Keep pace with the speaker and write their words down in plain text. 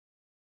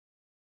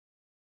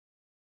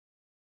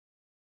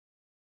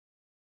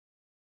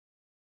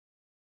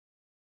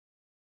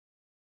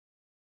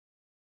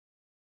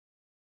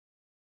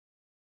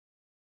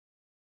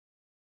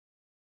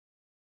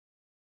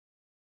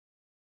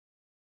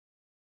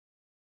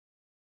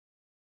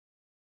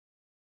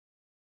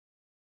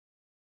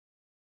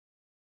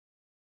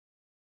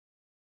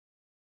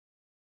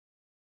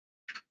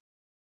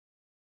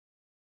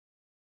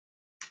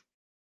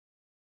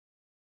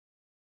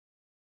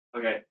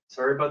Okay,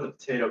 sorry about the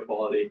potato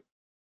quality,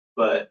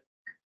 but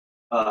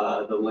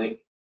the link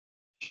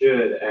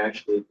should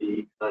actually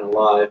be kind of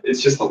live.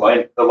 It's just the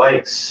light. The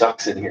lighting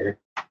sucks in here.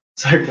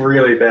 It's like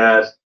really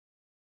bad.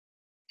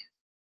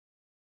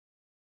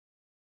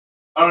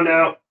 Oh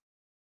no.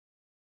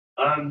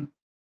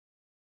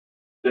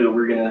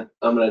 Dude,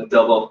 I'm gonna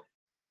double.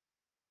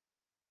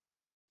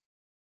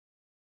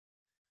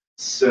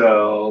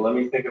 So let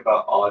me think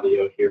about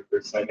audio here for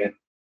a second.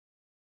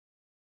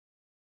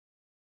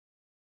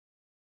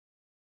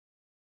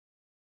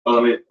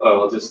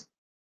 I'll just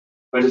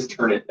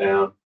turn it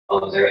down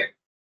on there.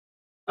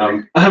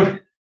 I'm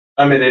an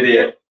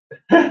idiot.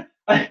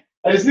 I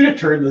just need to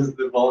turn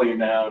the volume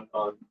down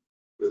on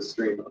the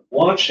stream I'm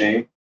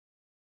watching.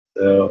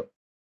 So,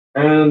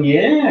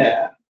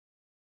 yeah.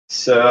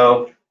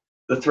 So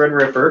the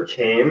Threadripper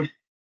came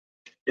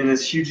in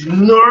this huge,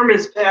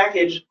 enormous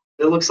package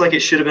that looks like it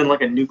should have been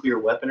like a nuclear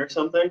weapon or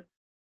something.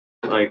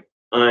 Like,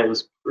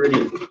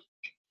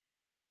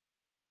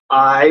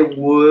 I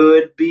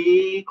would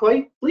be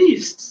quite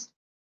pleased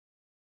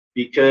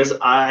because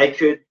I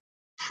could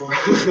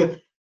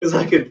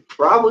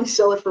probably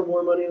sell it for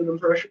more money than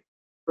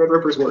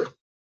Threadripper's worth.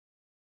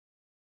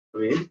 I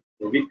mean,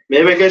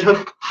 maybe I could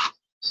hook.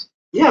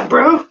 Yeah,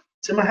 bro,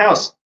 it's in my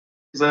house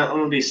because I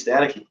want to be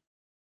staticky.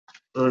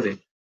 I don't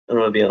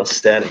want to be all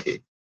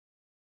staticky.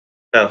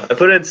 Oh, I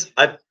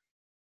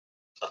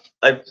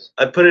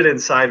put it in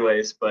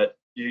sideways, but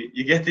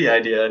you get the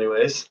idea,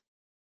 anyways.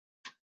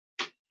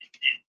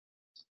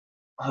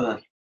 Hold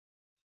on.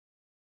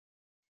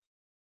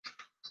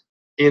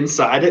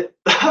 Inside it?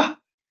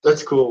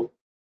 That's cool.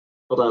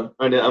 Hold on.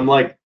 I'm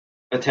like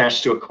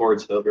attached to a cord,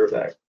 so I'll be right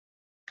back.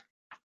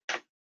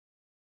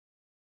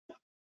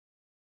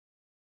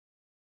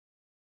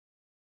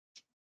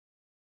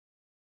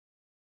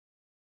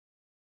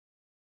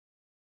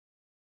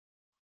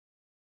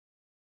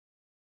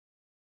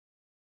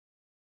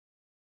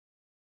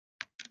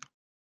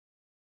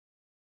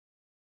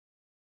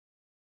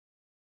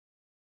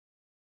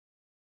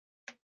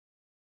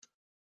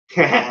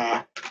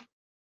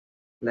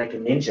 Like a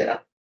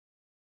ninja.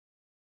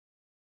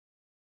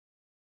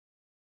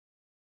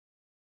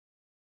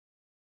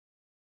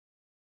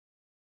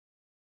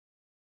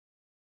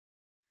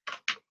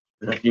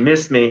 If you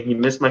missed me, you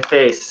missed my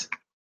face.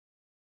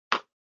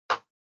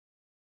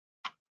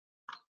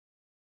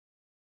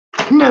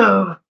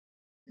 No.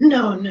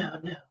 No, no,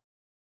 no.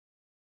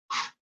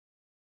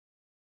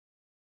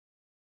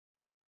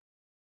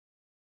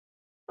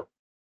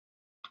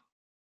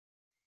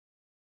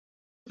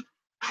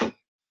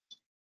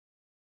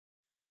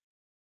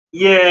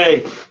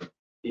 Yay!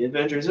 The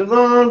Adventures of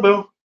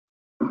Longbow.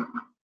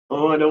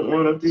 Oh, I don't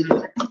want to do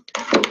that.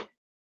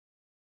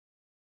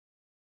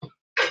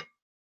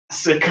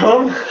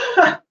 Sitcom?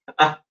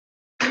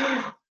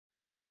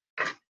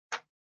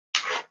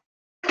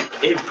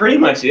 It pretty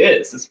much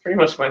is. It's pretty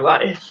much my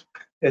life.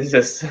 It's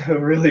just a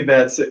really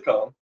bad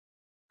sitcom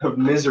of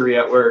misery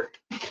at work,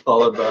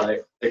 followed by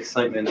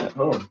excitement at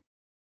home.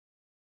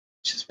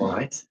 Which is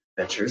why it's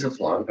Adventures of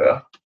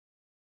Longbow.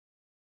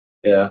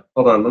 Yeah,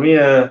 hold on. Let me,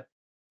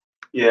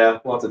 yeah,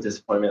 lots of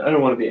disappointment. I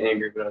don't want to be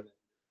angry, but I'm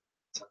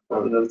talk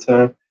about it another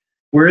time.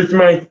 Where's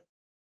my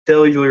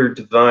cellular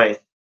device?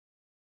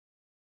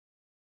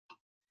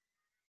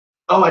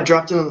 Oh, I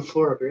dropped it on the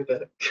floor. I'll be right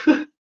back.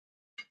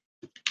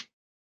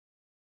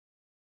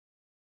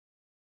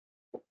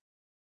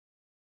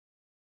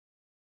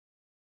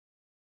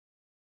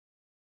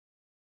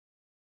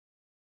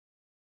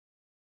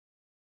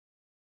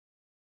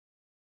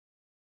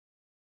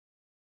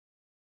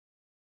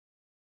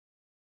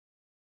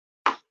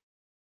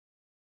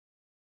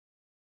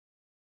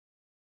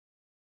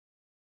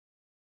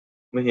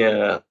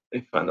 Let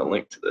me find the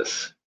link to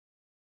this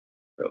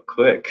real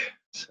quick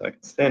so I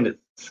can send it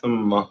to some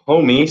of my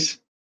homies.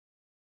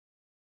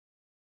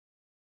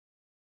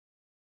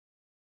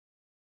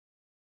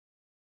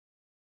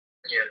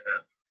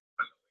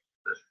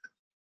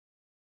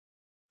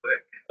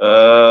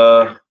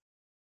 Homies.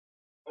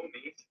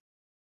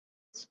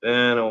 It's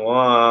been a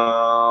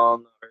while.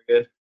 Not very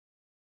good.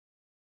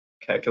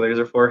 Calculators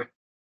are for.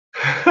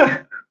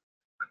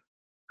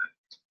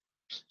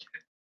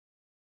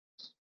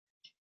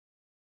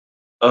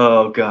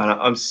 Oh god,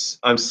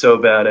 I'm so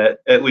bad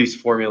at least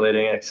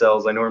formulating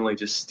Excels. I normally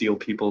just steal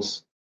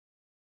people's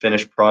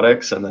finished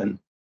products and then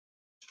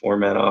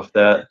format off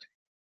that.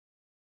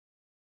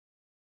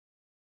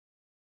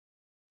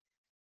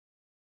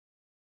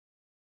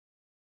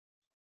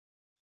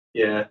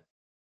 Yeah.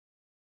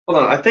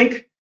 Hold on. I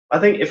think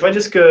if I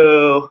just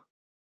go,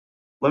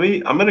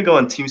 I'm gonna go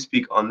on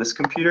TeamSpeak on this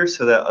computer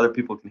so that other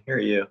people can hear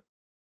you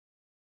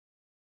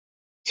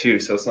too.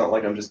 So it's not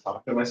like I'm just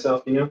talking to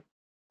myself, you know?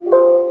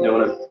 You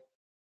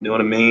know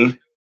what I mean?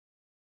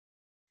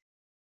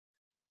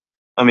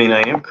 I mean,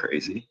 I am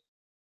crazy,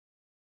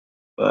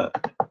 but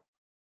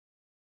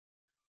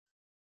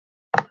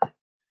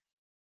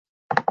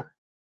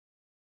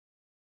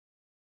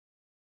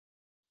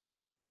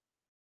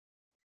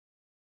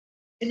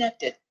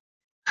Connected.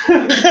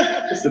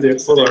 Just to do.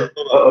 Hold on.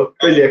 Uh-oh,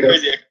 crazy echo.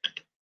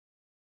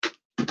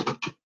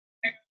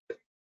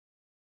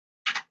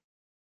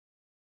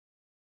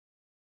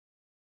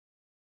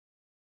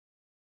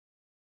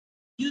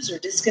 User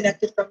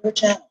disconnected from your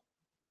channel.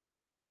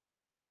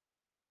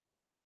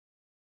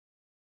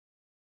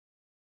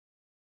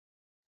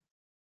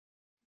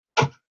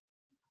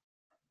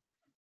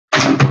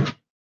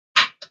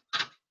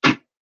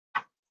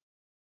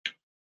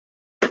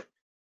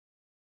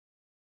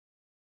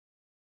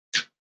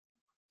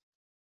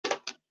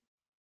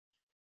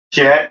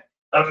 Chat,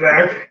 I'm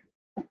back.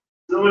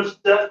 So much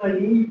stuff I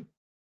need.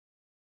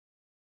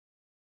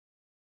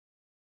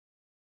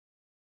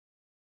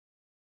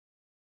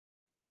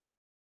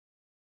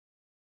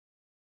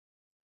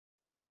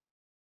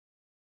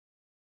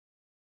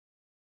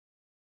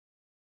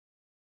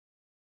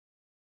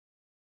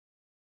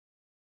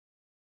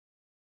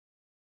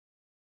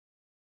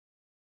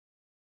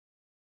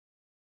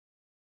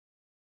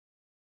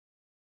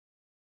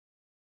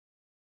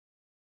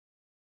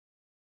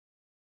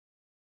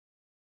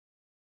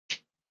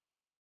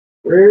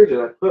 Where did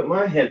I put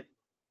my head?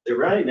 They're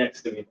right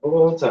next to me the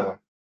whole time.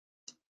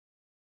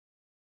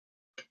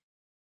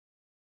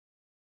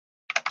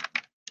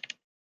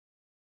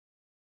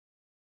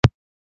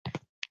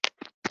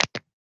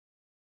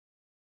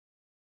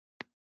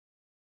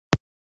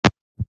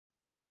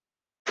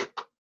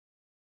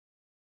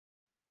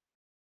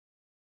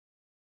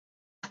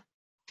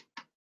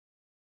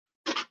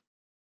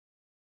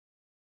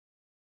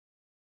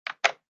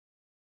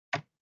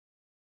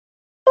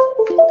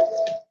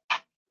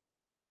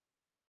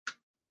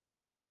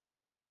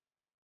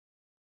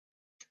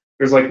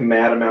 There's like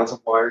mad amounts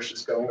of wires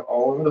just going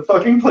all over the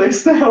fucking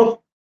place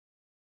now.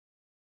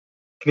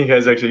 Can you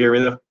guys actually hear me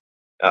though?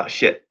 Oh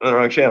shit, I'm on the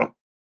wrong channel.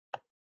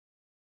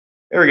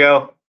 There we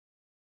go.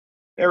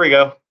 There we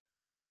go.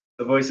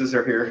 The voices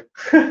are here.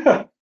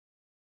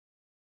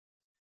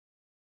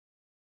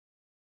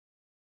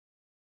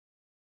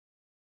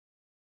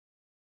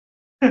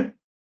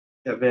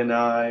 Kevin,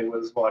 I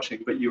was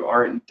watching, but you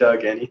aren't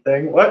dug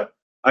anything. What?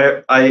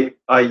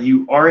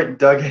 You aren't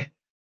dug.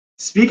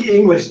 Speak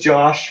English,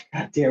 Josh.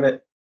 God damn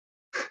it.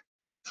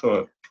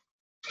 So,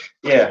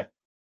 yeah.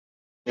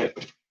 He's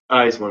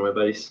one of my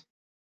buddies.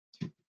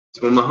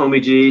 It's one of my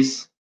homie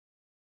G's.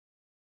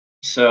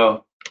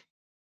 So,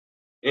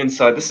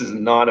 inside, this is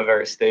not a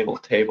very stable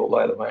table,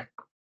 by the way.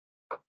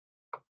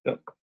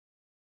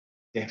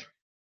 Yeah.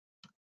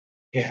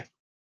 Yeah.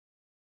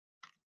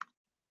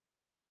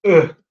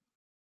 Ugh.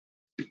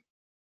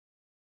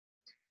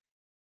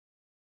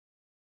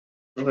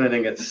 Hopefully I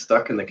didn't get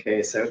stuck in the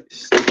case.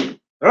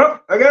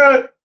 Oh, I got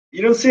it.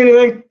 You don't see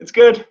anything. It's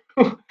good.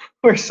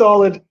 We're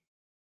solid.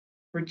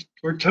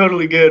 We're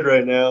totally good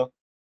right now.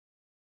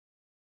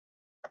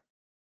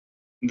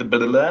 The blah,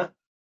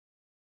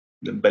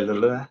 the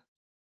blah,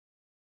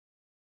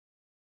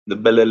 the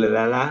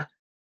blah.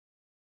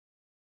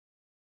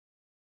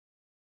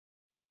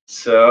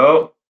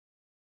 So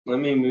let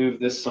me move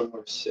this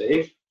somewhere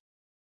safe.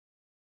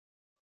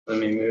 Let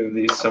me move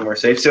these somewhere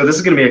safe. So this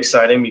is going to be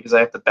exciting because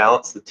I have to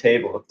balance the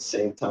table at the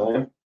same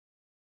time.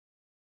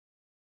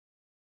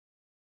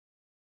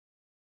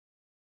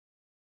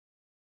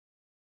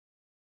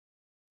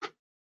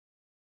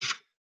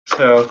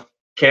 So,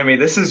 Cammy,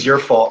 this is your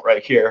fault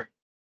right here.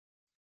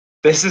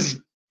 This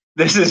is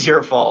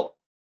your fault.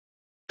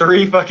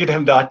 3 fucking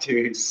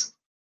M.2s.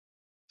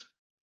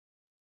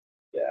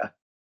 Yeah.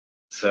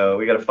 So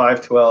we got a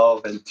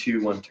 512 and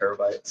 2 1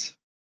 terabytes.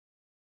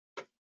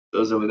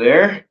 Those over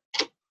there.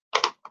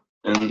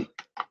 And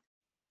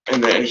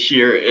then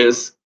here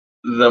is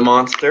the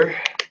monster.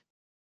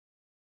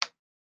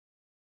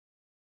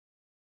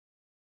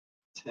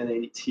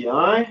 1080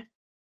 Ti,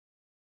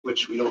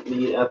 which we don't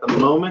need at the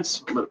moment,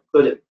 so I'm going to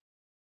put it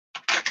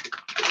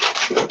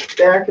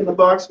back in the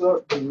box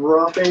without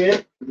dropping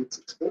it, because it's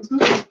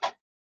expensive.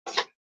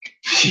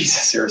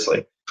 Jesus,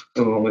 seriously.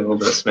 Only a little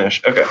bit of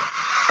smash. Okay.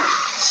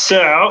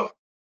 So,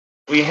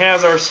 we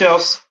have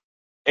ourselves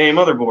a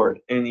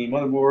motherboard, and the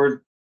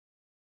motherboard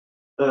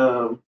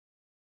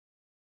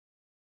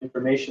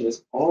information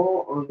is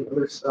all on the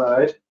other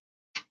side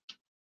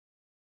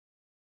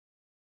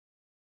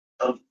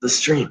of the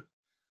stream.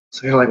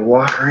 So you're like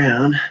walk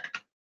around.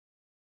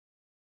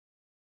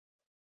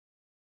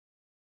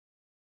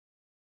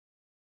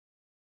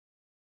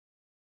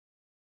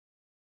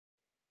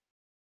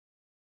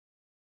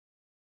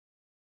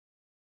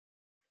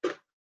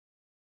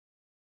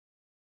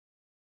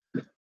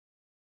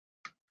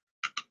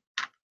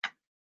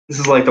 This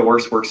is like the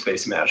worst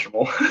workspace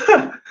imaginable.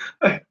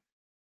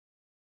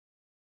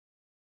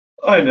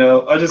 I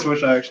know. I just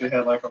wish I actually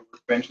had like a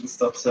workbench and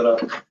stuff set up,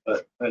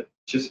 but I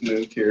just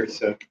moved here,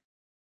 so.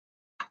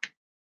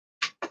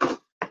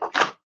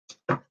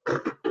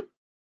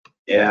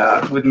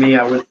 Yeah, with me,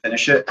 I would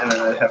finish it, and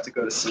then I'd have to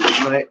go to sleep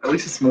tonight. At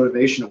least it's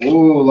motivational.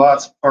 Ooh,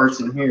 lots of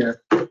parts in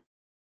here.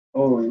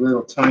 Oh,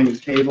 little tiny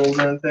cables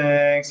and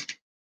things.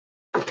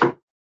 All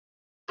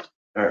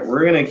right,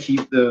 we're gonna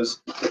keep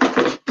those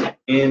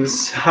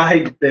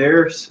inside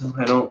there so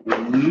I don't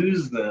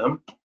lose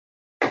them.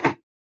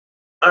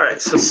 All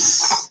right, so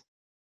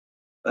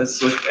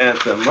let's look at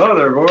the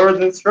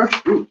motherboard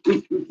instruction.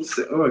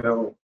 Oh, I got a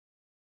little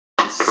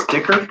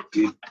sticker.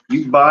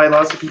 You buy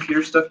lots of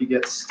computer stuff, you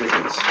get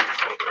stickers.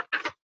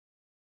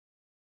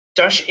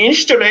 Das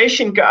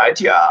installation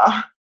guide,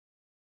 yeah.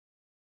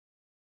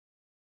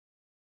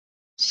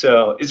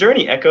 So, is there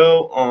any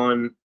echo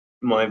on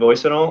my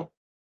voice at all?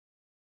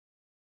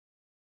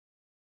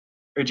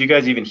 Or do you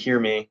guys even hear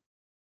me?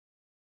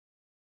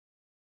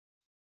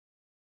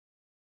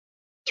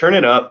 Turn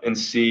it up and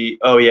see.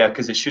 Oh yeah,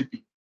 because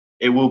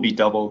it will be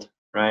doubled,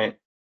 right?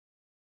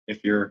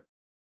 If you're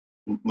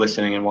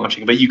listening and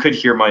watching, but you could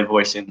hear my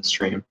voice in the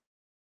stream.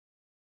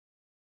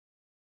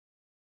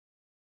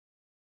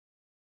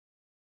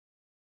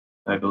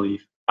 I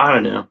believe. I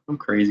don't know. I'm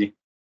crazy.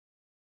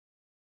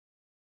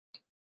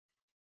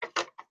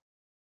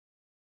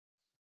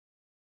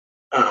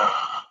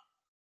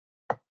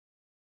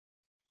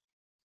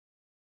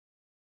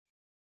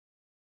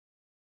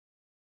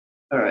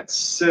 All right,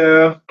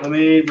 so let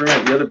me bring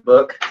out the other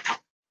book.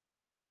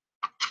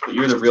 But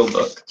you're the real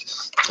book.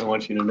 Just, I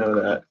want you to know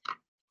that.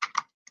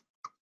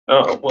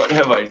 Oh, what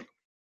have I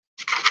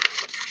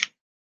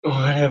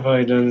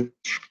done?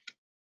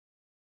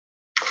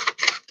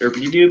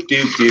 Derpy doop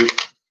doop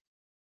doop.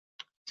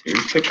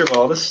 Here's a picture of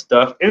all this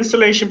stuff.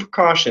 Installation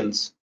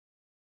precautions.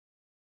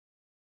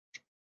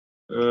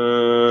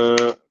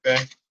 Okay.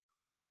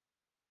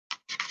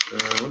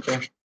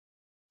 Okay.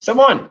 Step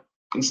 1,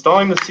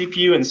 installing the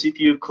CPU and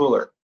CPU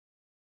cooler.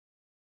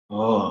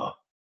 Oh.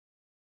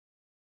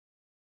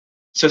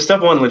 So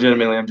step 1,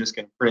 legitimately, I'm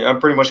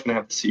pretty much gonna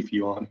have the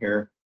CPU on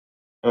here.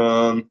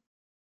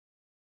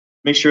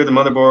 Make sure the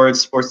motherboard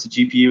supports the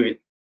GPU.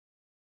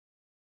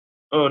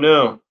 Oh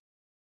no.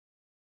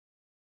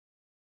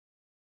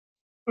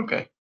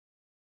 Okay.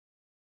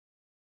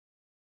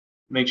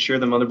 Make sure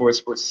the motherboard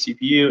supports the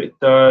CPU. It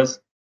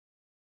does.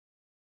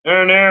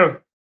 Oh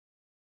no.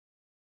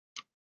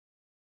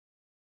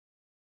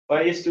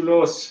 Was ist du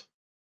los?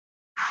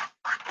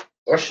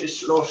 Was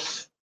ist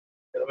los?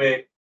 Let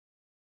me.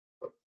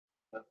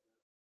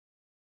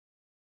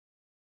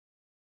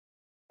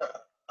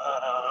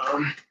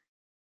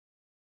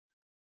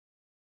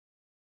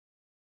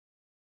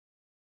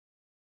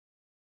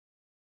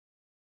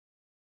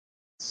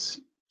 Let's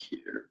see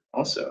here.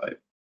 Also, I have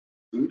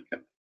food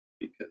coming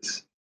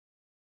because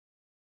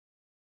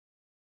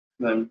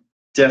I'm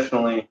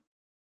definitely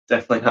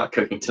not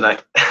cooking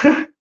tonight.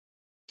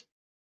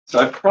 So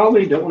I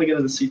probably don't want to get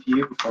into the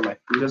CPU before my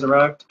food has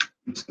arrived.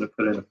 I'm just going to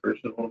put it in the fridge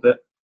in a little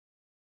bit.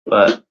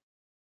 But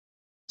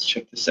let's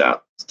check this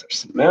out. Let's touch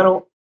some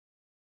metal.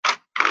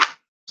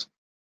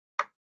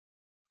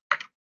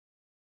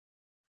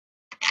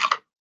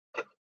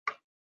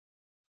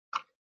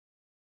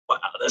 Wow,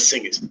 this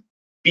thing is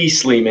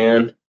beastly,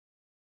 man.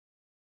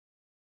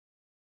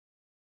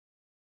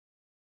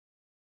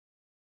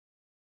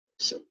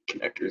 Some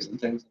connectors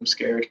and things. I'm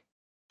scared.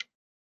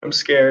 I'm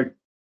scared.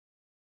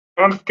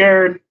 I'm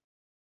scared.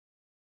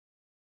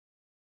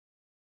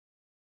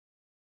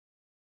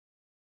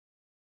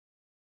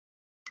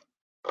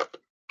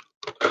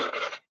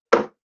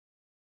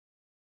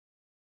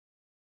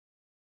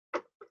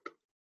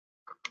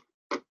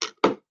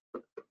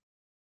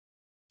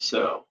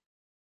 So,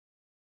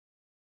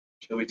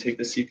 shall we take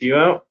the CPU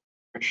out,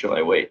 or shall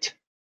I wait?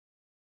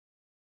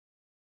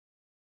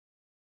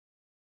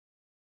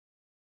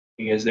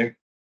 You guys there?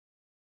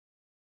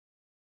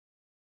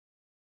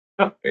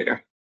 Oh, right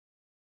there.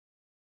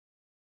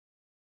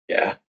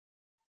 Yeah.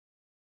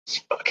 It's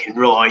fucking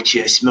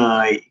righteous,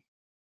 mate.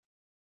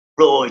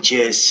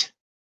 Righteous.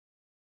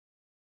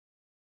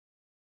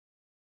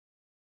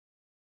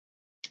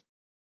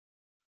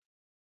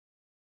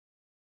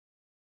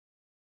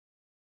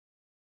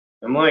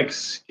 I'm like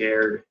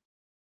scared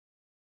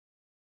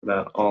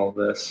about all of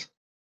this.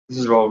 This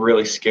is all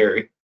really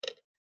scary.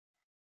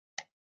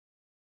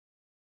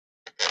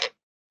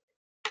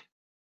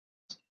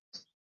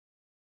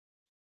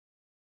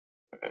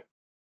 Okay.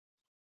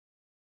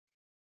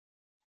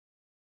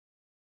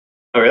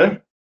 Oh,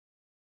 really?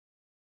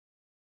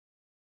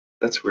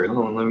 That's weird.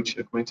 Hold on, let me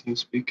check my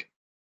TeamSpeak.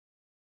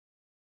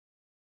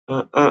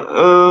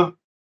 So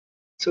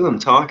I'm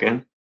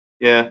talking.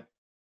 Yeah.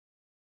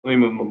 Let me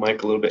move my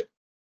mic a little bit.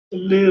 A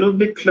little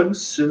bit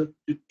closer.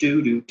 Do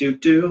do do do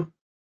do.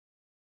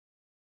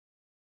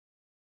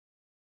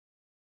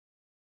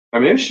 I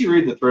mean, I should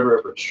read the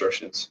Threadripper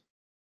instructions.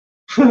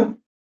 How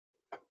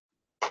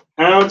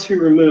to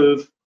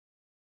remove.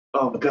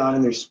 Oh god,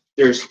 and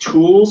there's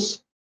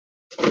tools.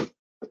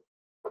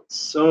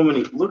 So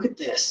many. Look at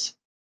this.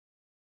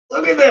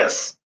 Look at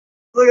this.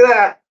 Look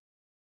at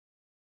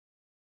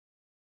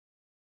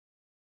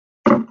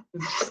that.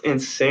 It's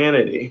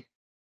insanity.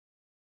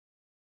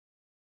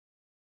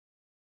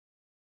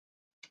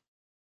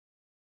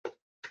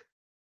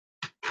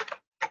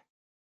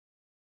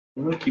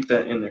 I'm gonna keep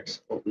that in there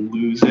so I don't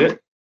lose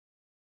it.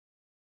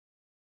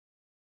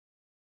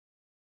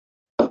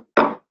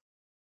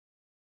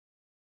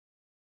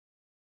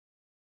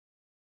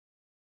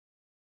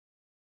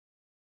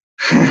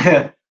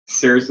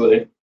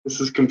 Seriously, this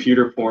is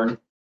computer porn.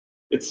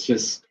 It's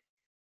just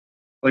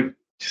like,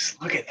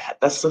 just look at that.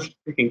 That's the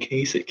freaking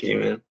case it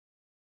came in.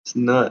 It's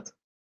nuts.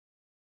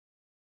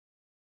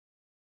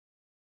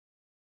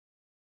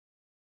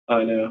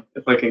 I know.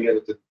 If I can get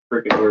it to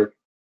freaking work.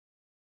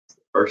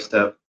 first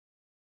step.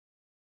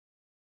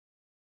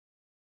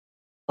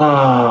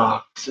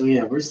 So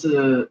yeah, where's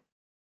the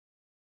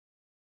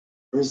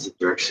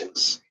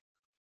directions?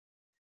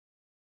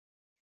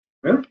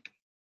 Really?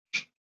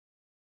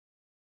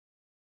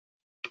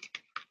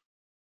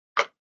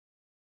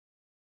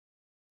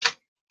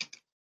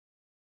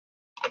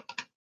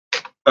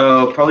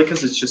 Oh, probably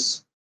because it's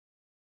just,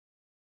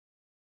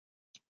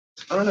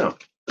 I don't know.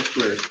 That's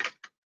weird.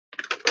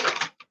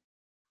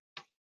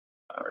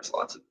 There's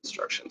lots of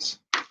instructions.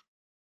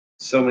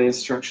 So many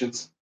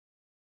instructions.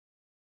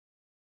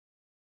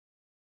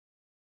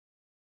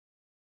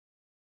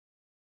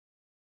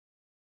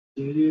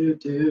 Yeah,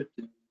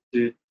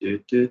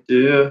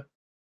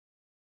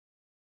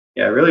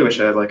 I really wish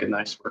I had like a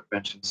nice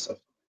workbench and stuff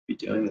to be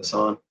doing this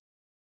on.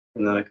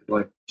 And then I could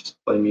like just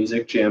play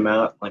music, jam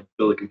out, like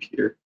build a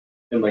computer.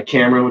 And my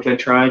camera, which I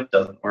tried,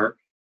 doesn't work.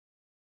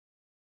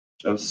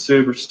 Which I'm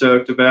super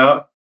stoked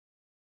about.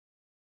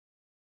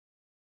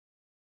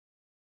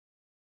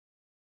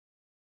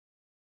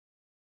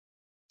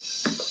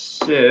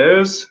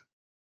 Says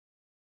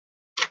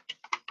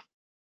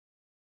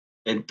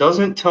it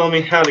doesn't tell me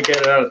how to get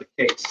it out of the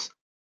case.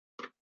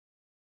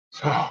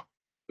 So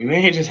we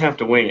may just have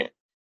to wing it.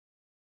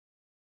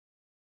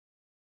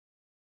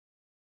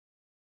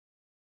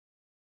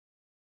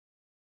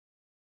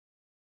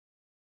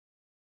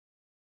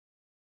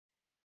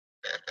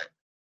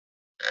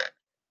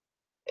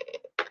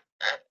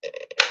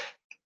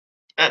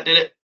 That did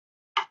it.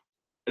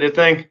 Did a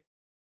thing.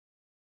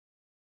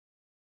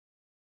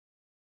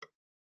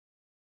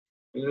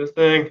 Did a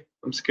thing.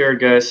 I'm scared,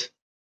 guys.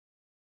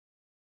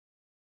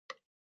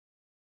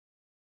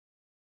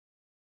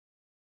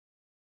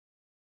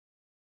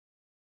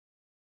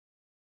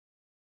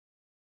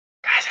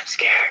 Guys, I'm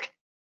scared.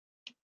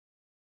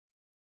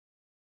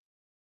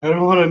 I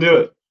don't want to do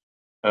it.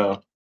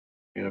 Oh,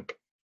 you know,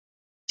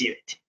 do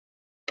it.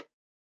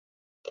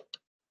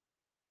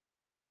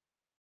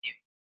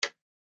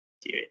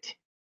 Do it.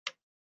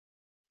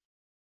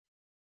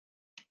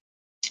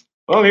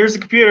 Well, here's the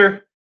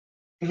computer.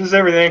 This is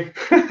everything.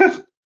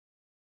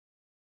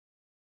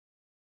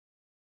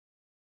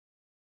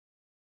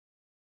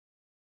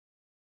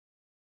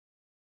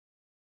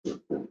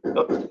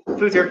 Oh,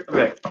 food's here.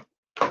 Okay.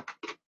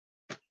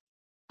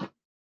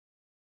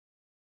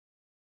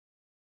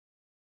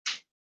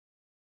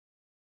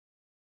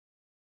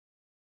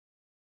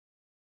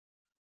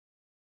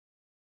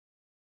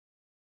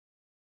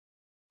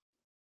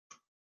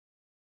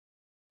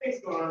 Thanks,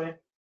 Bonnie.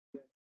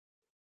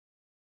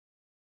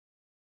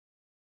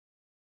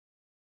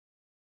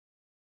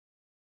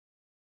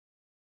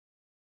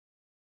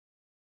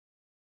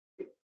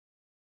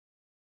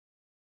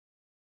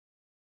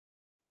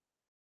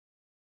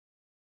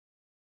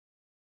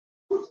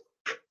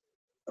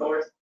 No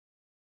worries.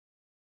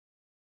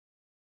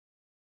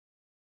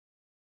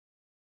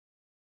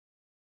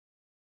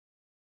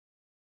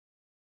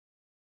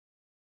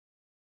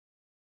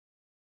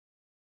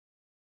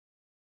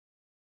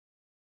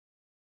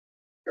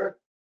 Sure.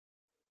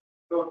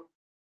 Go on.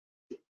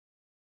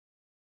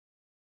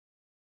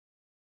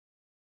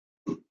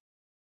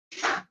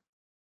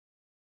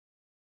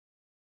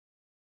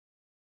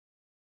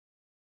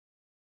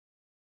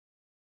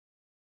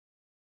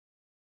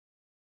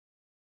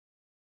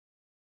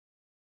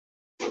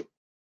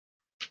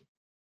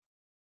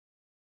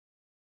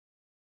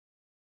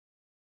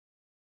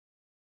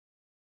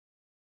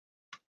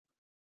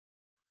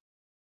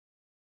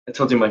 I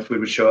told you my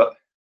food would show up.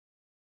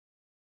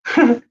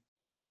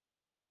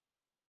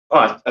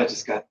 Oh, I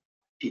just got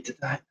pizza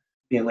tonight.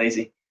 Being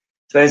lazy.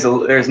 There's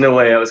no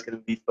way I was going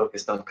to be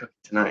focused on cooking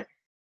tonight.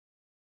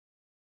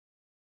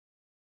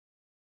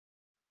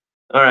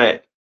 All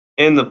right.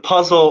 In the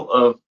puzzle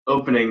of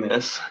opening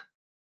this,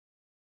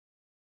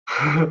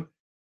 this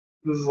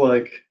is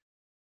like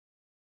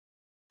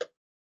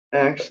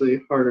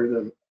actually harder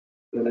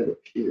than it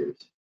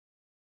appears.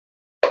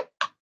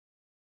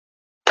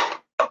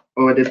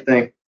 Oh, I did a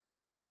thing.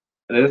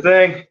 I did a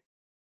thing.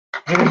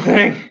 I did a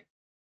thing.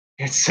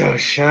 It's so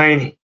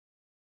shiny.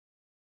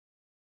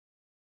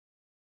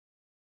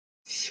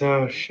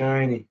 So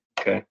shiny.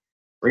 Okay.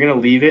 We're going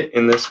to leave it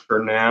in this for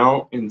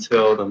now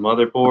until the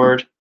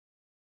motherboard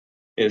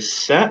is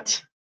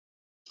set.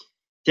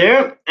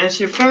 There, and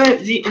you follow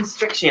the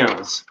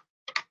instructions.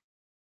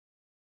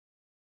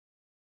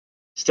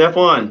 Step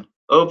 1,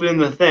 open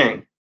the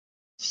thing.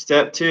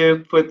 Step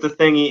 2, put the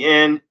thingy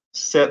in.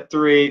 Step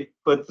 3,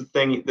 put the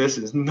thingy. This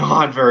is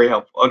not very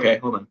helpful. Okay,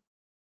 hold on.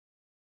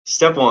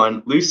 Step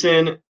 1,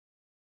 loosen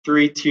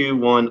 3, 2,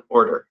 1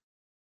 order.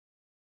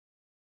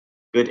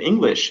 Good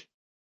English.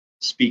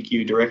 Speak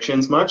you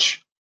directions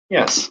much?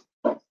 Yes.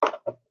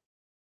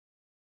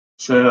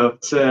 So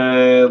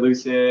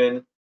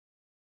loosen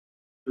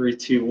 3,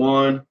 2,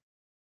 1.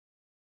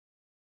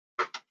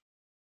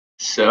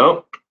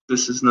 So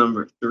this is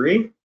number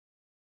 3.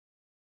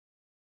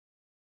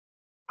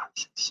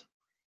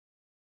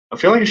 I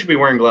feel like I should be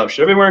wearing gloves.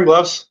 Should I be wearing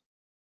gloves?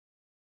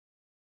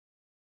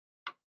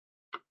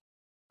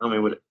 Tell me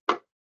what it.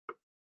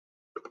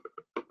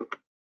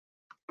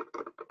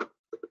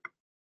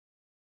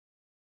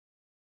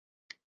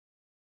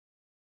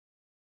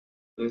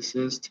 This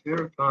is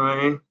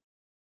terrifying.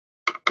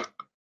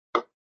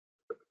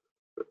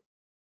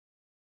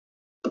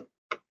 I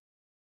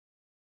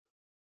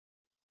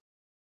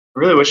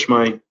really wish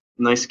my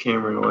nice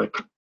camera like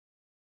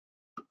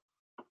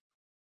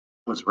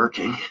was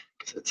working,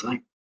 because it's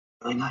like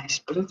really nice,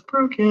 but it's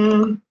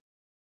broken.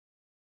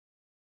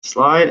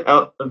 Slide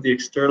out of the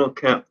external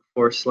cap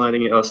before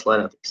sliding it. Oh,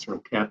 slide out the external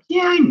cap.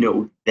 Yeah, I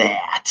know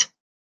that.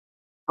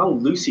 How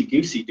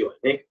loosey-goosey do I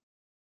make it?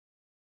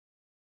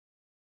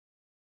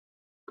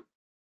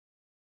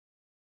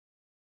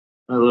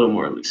 A little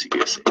more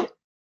loosey-goosey.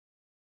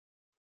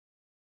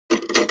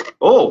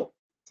 Oh,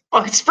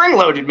 it's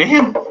spring-loaded,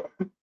 man.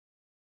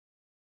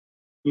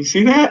 You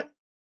see that?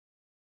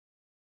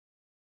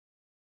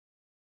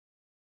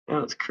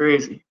 That's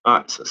crazy. All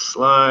right, so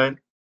slide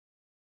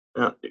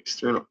out the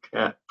external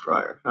cap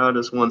prior. How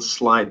does one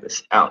slide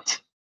this out?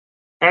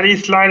 How do you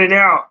slide it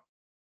out?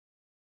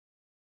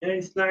 How do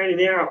you slide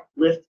it out?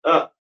 Lift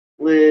up,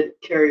 lid,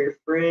 carrier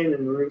frame,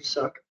 and roof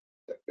socket.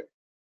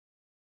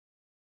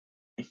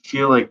 I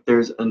feel like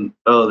there's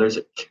there's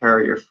a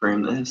carrier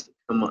frame that has to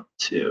come up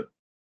too.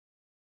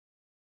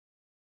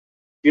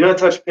 Do not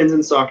touch pins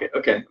in socket.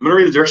 Okay, I'm gonna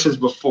read the directions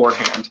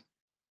beforehand.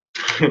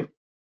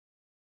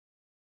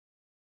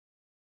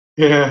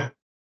 Yeah.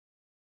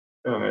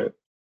 All right.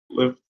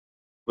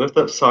 Lift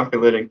up socket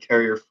lid and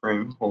carrier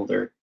frame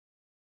holder.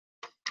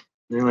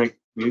 They're like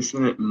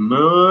loosen it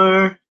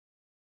more. It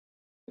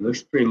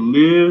looks pretty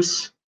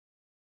loose.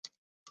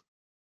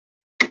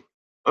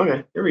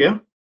 Okay, here we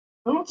go.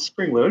 Oh, it's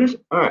spring loaded.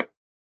 All right.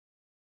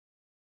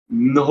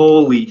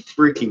 Holy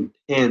freaking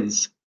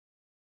pins.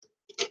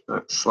 All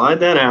right, slide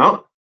that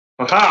out.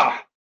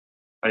 Aha!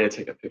 I need to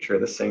take a picture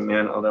of this thing,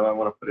 man, although I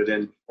want to put it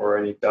in before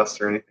any dust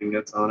or anything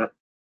gets on it.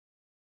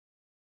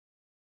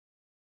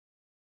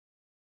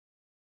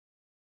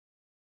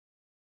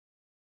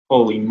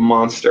 Holy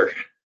monster.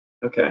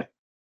 Okay.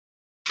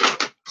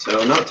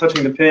 So not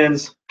touching the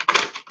pins,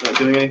 not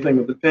doing anything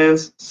with the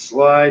pins.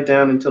 Slide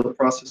down until the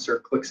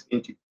processor clicks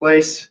into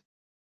place,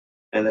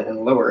 and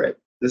then lower it.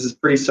 This is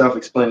pretty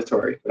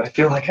self-explanatory, but I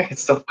feel like I can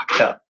still fuck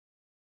it up.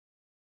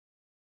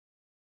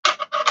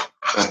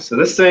 All right, so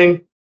this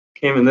thing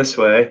came in this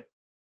way,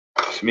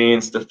 which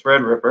means the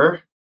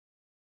Threadripper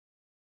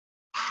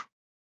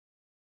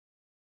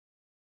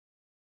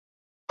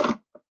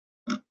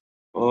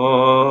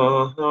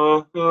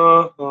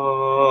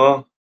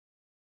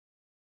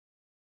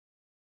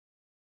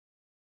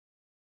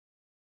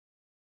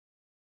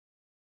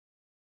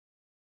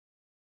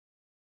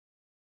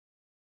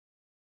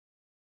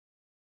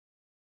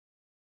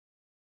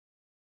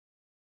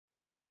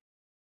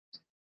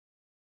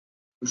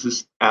This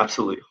is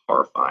absolutely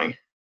horrifying.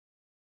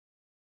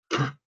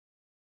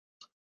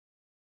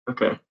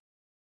 Okay.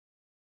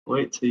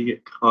 Wait till you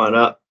get caught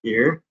up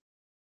here.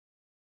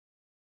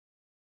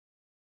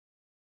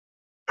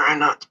 Try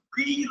not to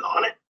breathe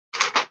on it.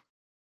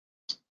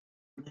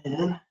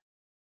 And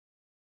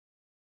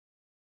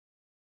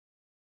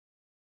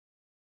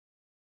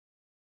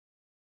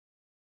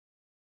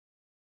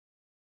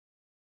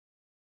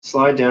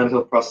slide down until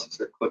the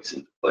processor clicks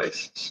into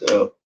place.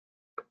 So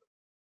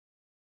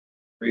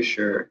pretty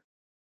sure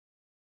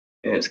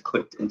it has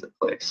clicked into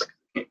place.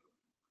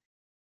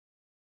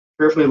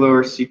 Carefully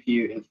lower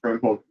CPU and frame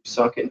hold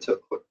socket until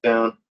it click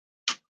down.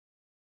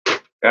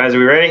 Guys, are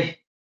we ready?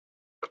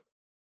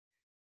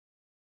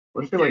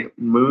 What if it like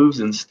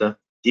moves and stuff?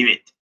 Do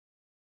it.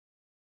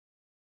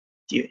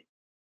 Do it.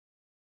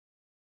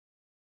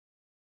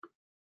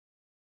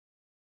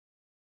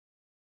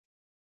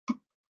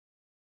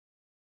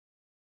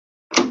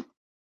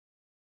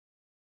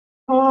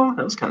 Oh,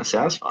 that was kind of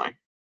satisfying.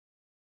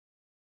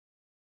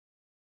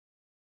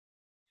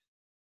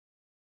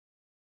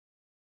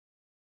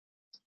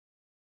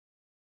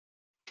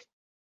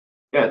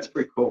 Yeah, it's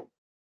pretty cool.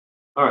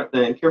 All right,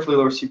 then carefully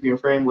lower CPU and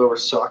frame, lower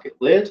socket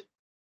lid.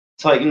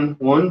 Tighten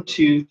 1,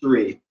 2,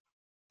 3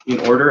 in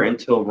order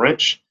until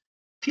wrench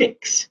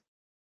clicks.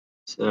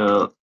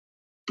 So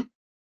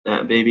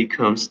that baby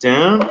comes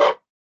down.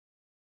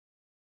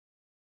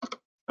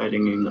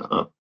 Tightening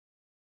up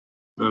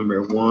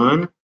number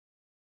 1.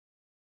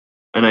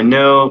 And I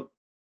know,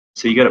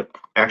 so you got to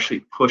actually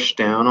push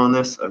down on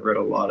this. I've read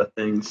a lot of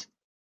things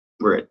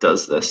where it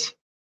does this.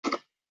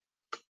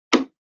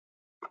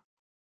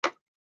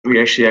 We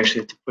actually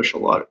have to push a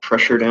lot of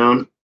pressure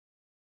down.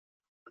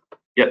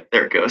 Yep,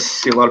 there it goes.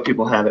 See, a lot of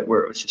people have it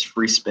where it was just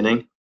free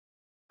spinning.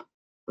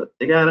 But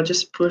they gotta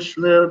just push a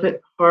little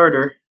bit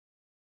harder.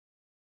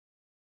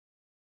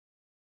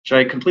 Should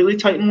I completely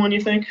tighten one,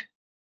 you think?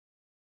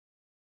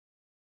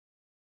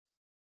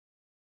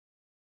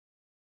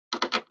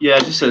 Yeah,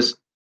 it just says,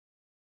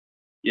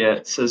 yeah,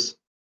 it says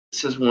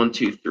 1,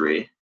 2,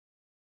 3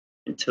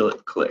 until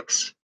it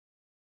clicks.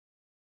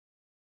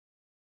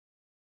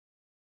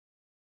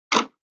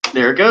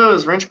 There it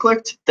goes, wrench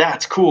clicked.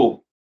 That's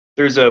cool.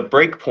 There's a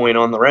break point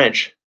on the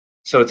wrench.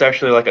 So it's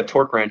actually like a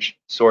torque wrench,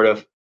 sort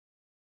of.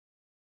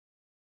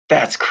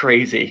 That's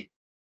crazy.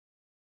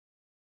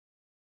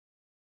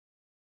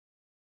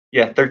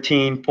 Yeah,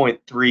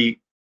 13.3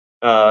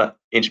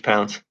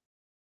 inch-pounds.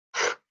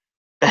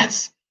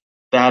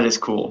 That is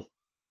cool.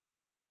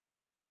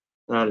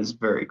 That is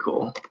very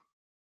cool.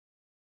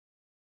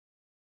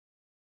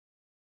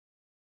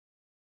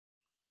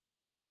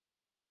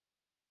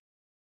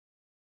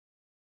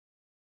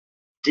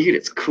 Dude,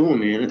 it's cool,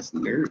 man. It's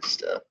nerd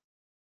stuff.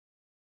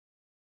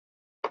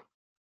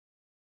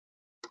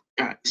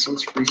 Alright, this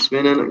one's free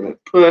spinning. I'm gonna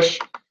push.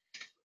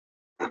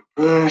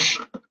 Push.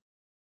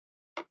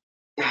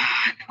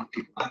 I know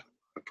people have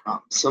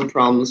problems. Some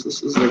problems.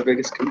 This is their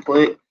biggest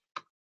complaint.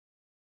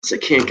 Is I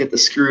can't get the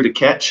screw to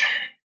catch.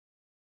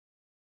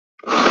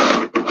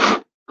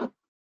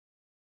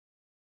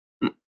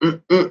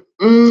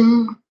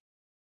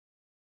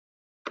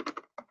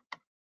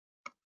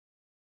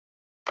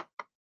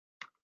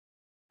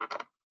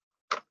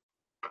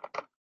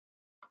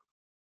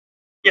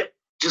 Yep,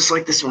 just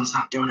like this one's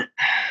not doing it.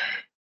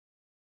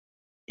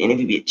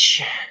 Danny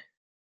bitch.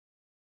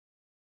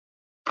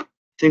 I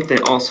think they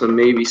also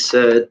maybe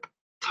said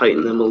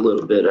tighten them a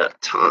little bit at a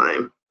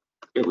time,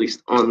 at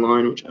least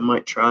online, which I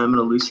might try. I'm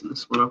going to loosen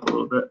this one up a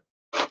little bit.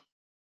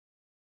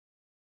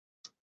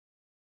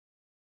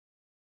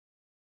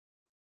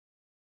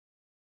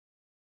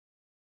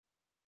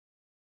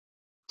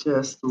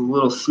 Just a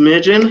little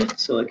smidgen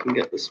so I can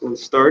get this one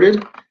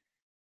started.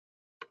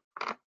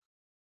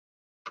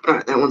 All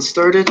right, that one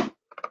started,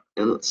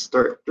 and let's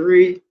start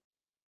 3.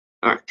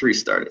 All right, 3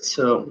 started,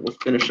 so we'll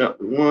finish up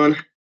with 1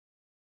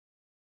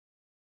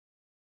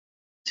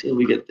 till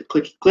we get the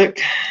clicky click.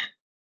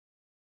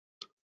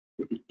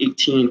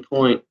 18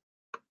 point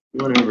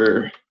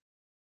whatever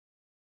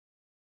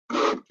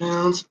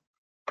pounds.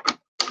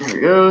 There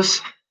it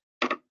goes.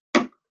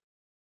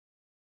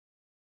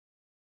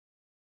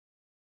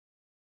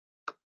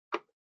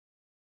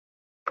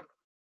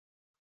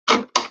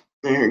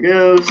 There it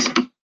goes.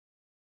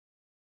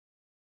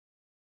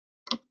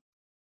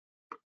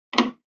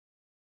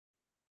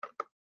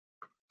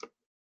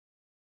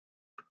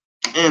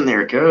 And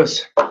there it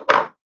goes.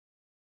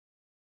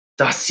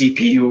 The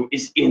CPU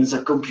is in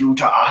the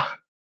computer.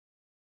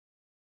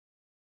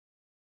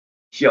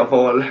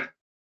 Jawohl.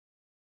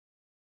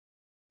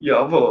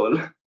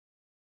 Jawohl.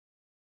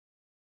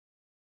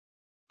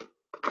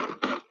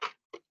 A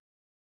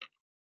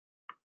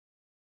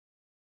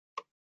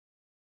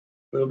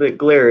little bit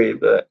glary,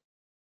 but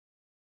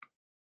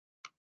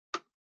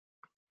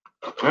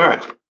all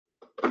right.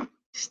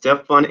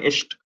 Step 1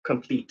 is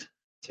complete.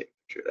 Take a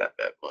picture of that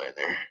bad boy in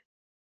there.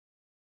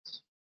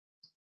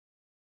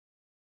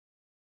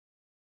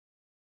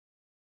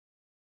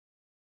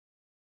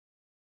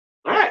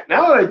 All right,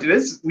 now what I do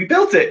is we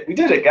built it. We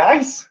did it,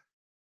 guys.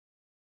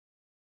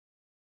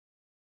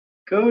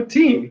 Go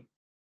team.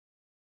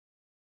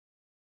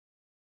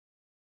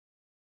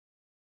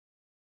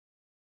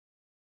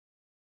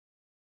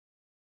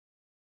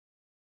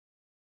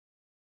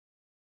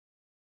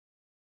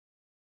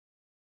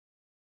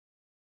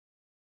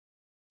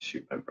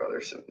 Shoot my brother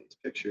some of these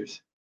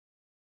pictures.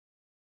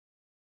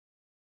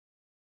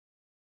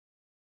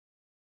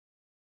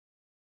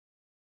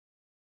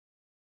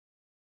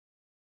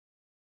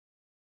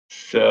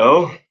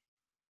 So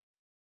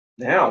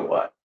now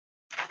what?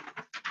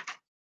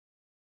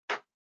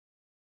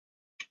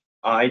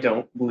 I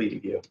don't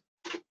believe you.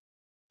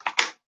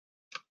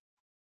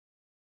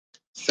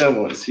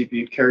 Someone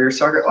CPU carrier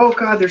socket. Oh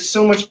god, there's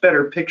so much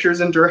better pictures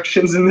and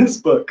directions in this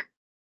book.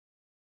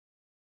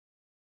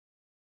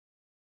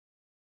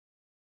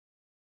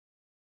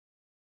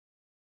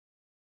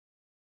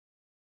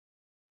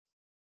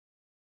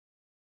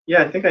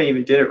 Yeah, I think I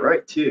even did it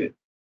right too.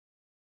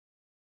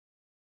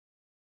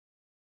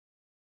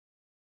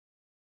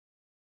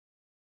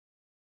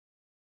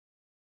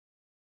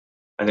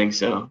 I think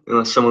so.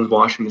 Unless someone's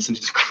watching this and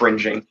just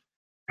cringing.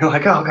 You're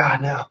like, oh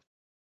god, no.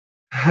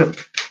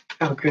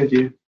 How could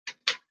you?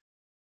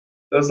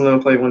 Those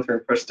alone play 1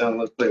 turn, press down,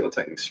 let's play with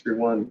technique, screw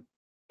 1,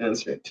 and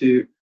screw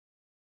 2.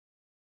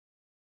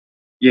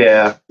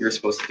 Yeah, you're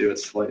supposed to do it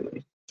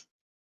slightly.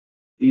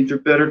 These are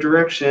better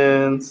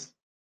directions.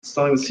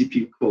 Installing the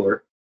CPU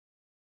cooler.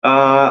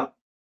 I'm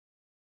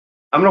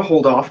gonna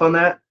hold off on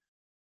that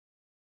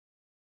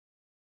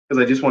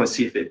because I just want to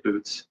see if it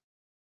boots.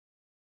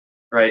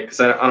 Right? Because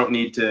I don't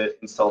need to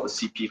install the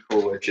CPU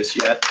cooler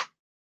just yet.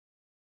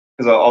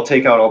 Because I'll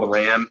take out all the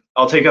RAM.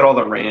 I'll take out all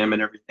the RAM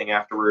and everything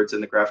afterwards,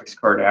 and the graphics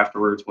card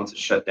afterwards once it's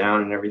shut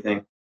down and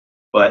everything.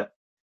 But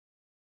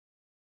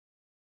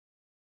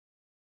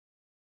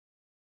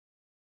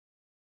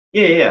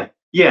yeah.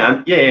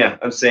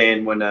 I'm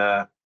saying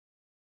when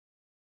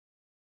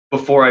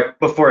before I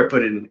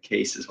put it in the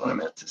case is what I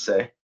meant to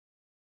say.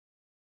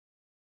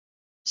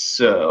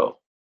 So,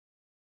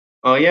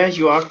 oh yeah,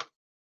 you are.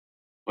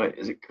 Wait,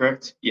 is it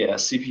correct? Yeah,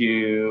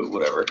 CPU,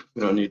 whatever.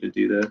 We don't need to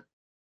do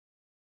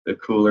the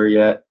cooler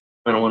yet.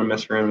 I don't want to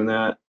mess around with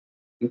that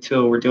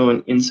until we're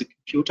doing in the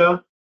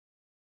computer.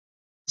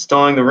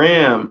 Installing the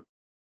RAM.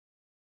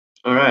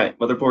 All right,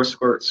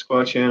 motherboard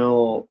squad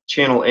channel.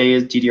 Channel A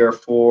is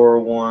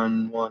DDR4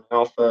 1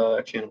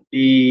 alpha. Channel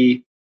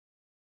B,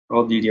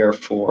 all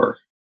DDR4.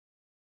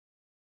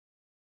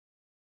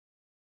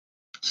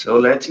 So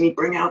let me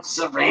bring out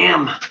the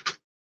RAM.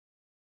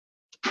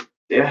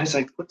 Yeah, it's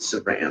like, what's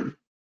the RAM?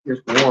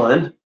 Here's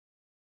one.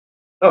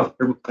 Oh,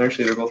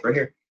 actually, they're both right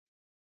here.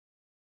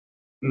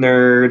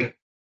 Nerding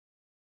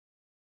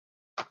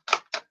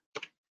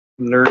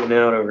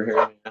out over here,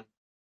 man.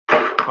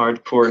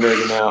 Hardcore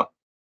nerding out.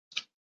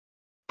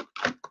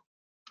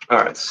 All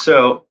right,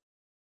 so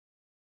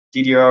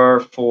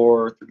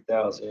DDR4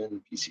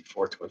 3000,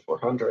 PC4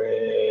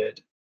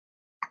 2400.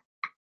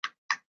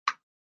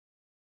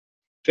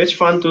 Which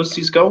one does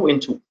this go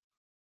into?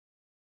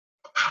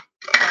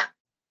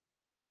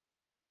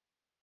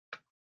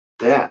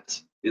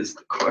 That is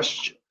the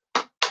question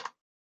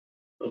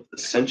of the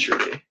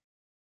century.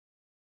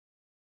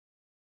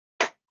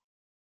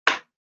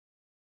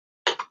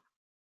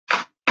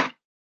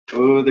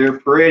 Oh, they're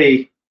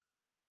pretty.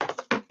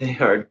 They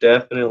are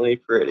definitely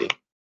pretty.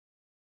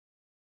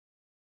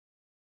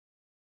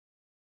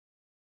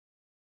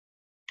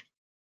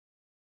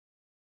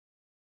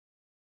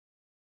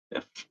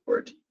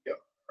 F4DR.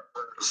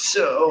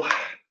 So,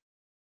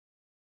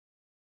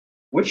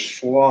 which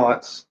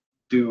slots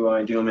do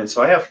I do them in?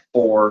 So I have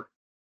 4.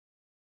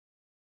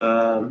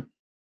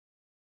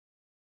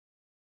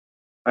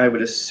 I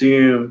would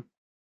assume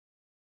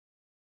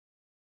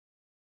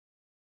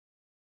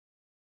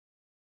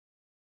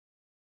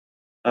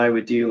I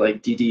would do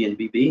like DD and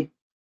BB,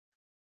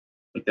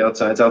 like the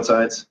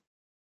outsides.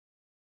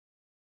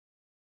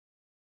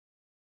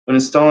 When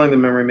installing the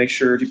memory, make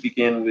sure to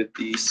begin with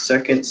the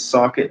second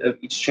socket of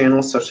each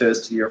channel, such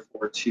as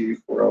DDR4 to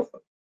 4 alpha.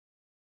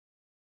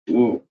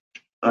 Ooh,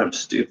 I'm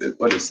stupid.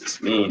 What does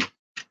this mean?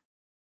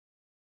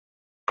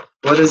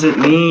 What does it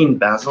mean,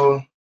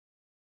 Basil?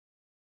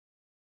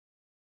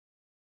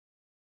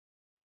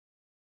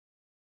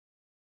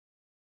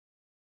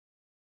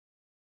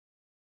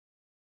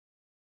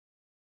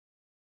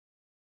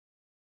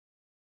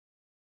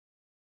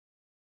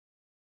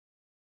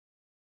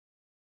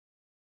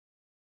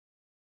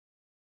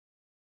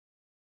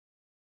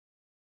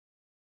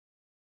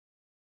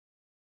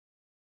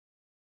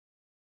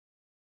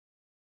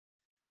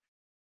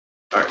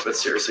 All right, but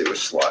seriously, which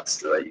slots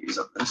did I use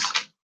on this?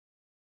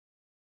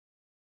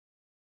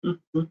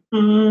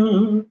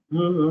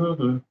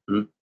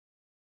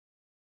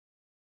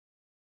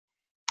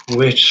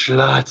 Which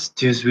slots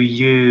did we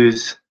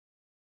use?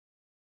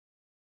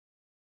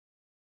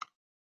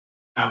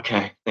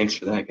 Okay, thanks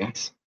for that,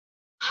 guys.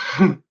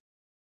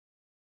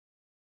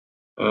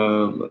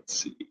 Let's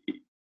see.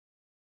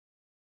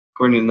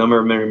 According to the number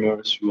of memory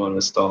modules we want to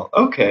install.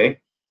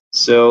 Okay,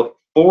 so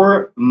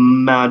 4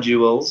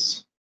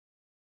 modules.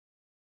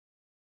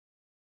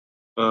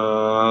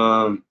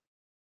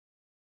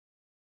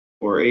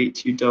 Or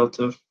 82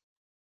 delta.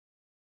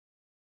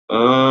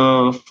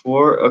 4.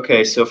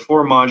 Okay, so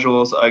 4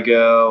 modules. I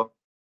go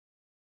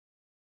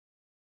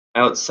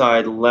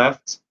outside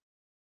left.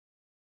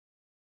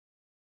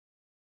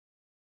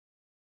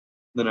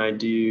 Then I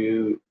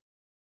do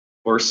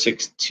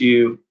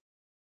 462.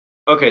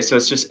 Okay, so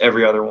it's just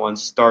every other one,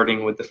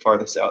 starting with the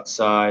farthest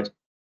outside.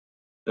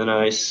 Then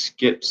I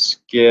skip,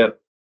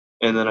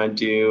 and then I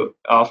do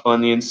alpha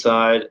on the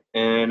inside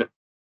and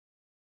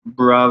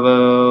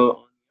bravo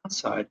on the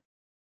outside.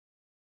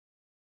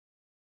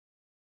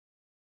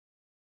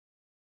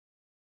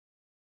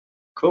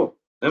 Cool,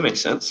 that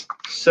makes sense.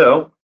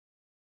 So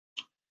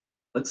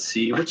let's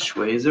see which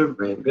ways a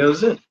RAM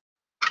goes in.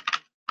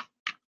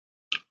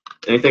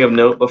 Anything of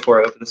note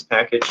before I open this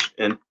package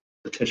and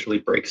potentially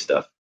break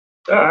stuff?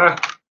 Ah!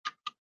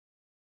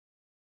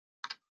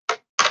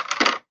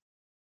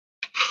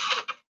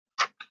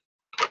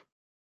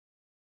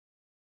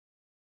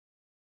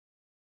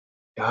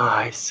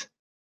 Guys.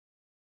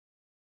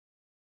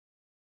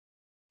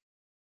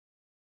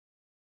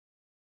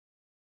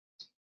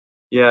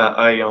 Yeah,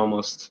 I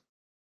almost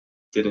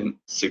didn't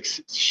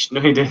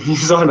No, he didn't. He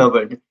saw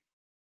nothing.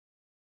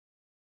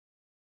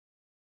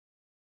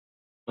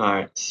 All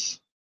right.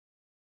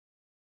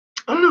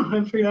 I don't know. I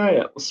haven't figured it out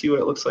yet. We'll see what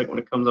it looks like when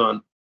it comes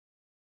on.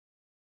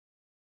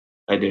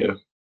 I do.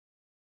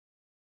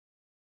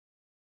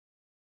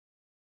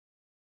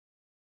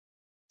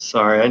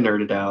 Sorry, I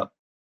nerded out.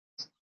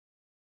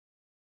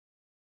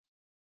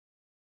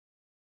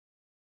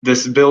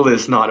 This build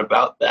is not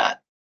about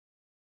that.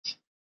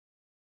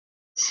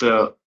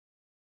 So,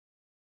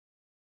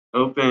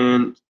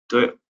 open.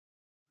 Wait,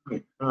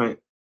 all right.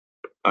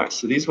 All right.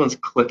 So these ones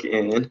click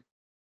in.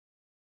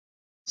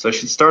 So I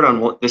should start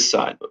on this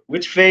side. But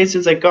which phase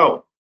does it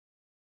go?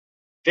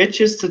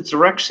 Which is the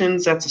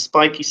directions that the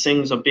spiky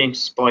things are being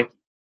spiky?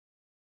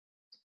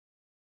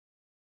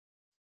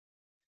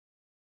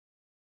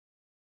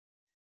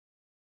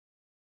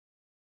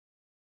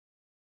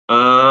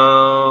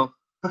 Oh,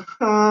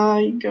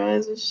 you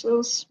guys are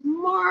so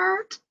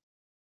smart.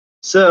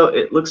 So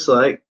it looks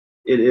like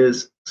it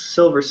is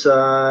silver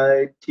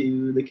side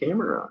to the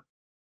camera.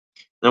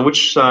 Now,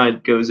 which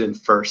side goes in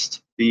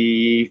first?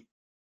 The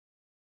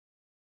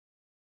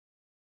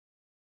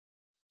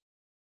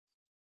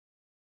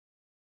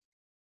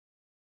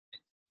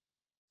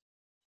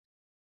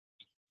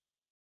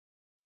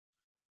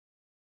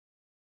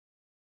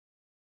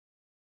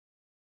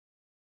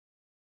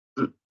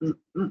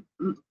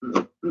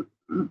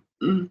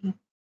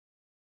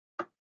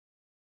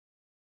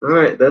All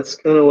right, that's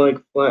kind of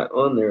like flat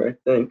on there, I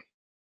think.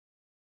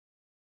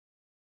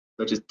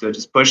 Do I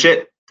just push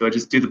it? Do I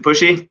just do the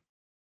pushy?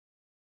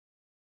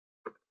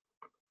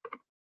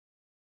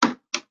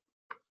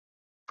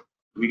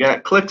 We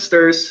got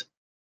clicksters.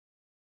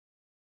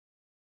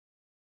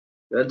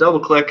 Got a double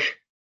click.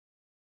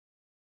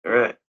 All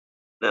right,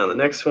 now the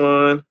next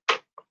one,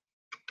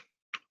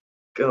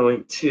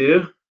 going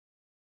to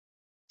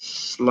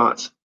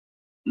slot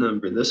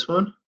number this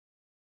one.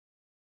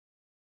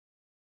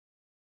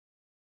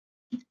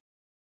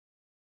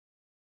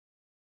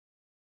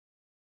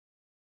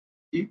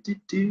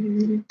 Getting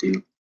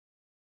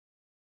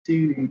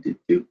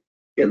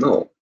the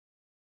hole.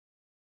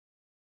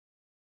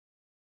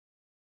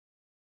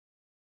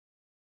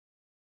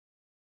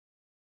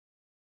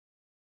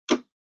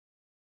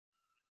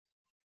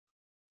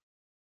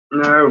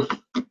 No,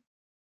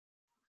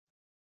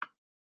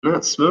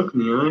 not smoke in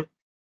the eye.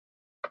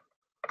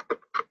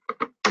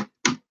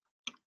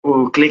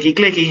 Oh, clicky,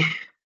 clicky.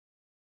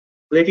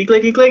 Clicky,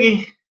 clicky,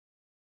 clicky.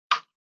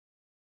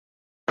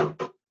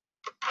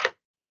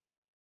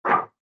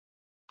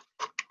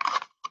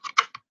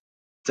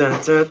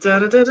 Da, da, da,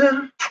 da, da,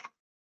 da.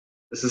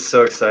 This is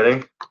so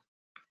exciting.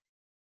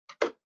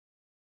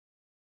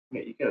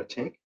 Wait, you got a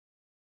tank?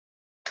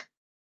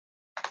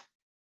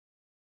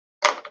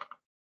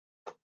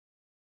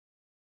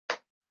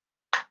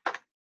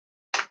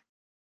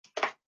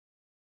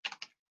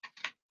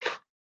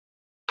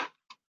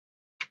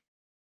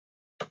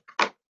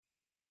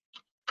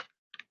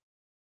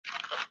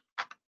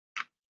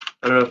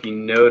 I don't know if you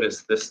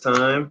noticed this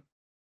time,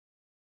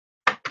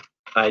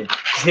 I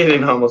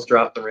didn't almost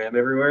drop the RAM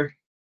everywhere.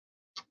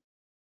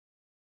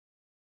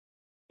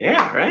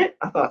 Yeah, right?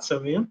 I thought so,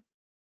 man.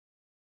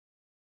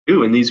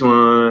 Ooh, and these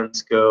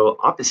ones go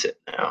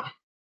opposite now.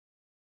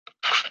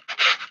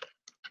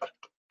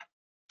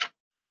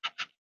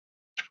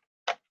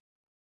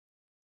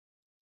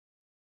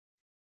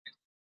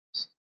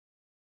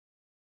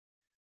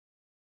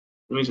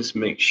 Let me just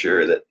make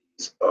sure that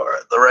these are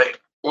the right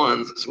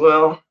ones as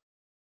well.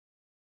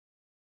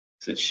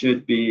 So it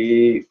should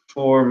be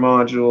 4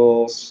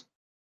 modules.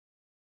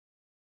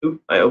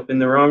 Oop, I opened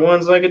the wrong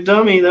ones like a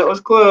dummy. That was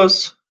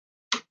close.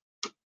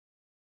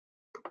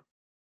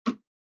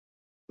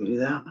 Do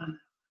that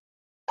one.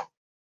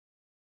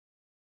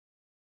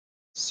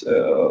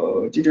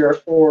 So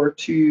DDR4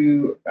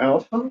 to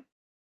alpha,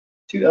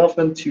 2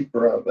 alpha and 2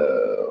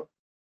 bravo,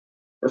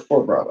 or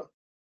 4 bravo.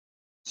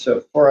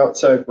 So 4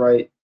 outside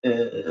right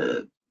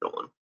and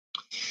one.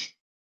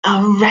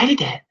 Alrighty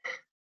then.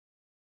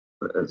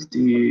 Let's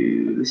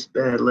do this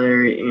bad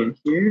Larry in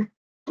here.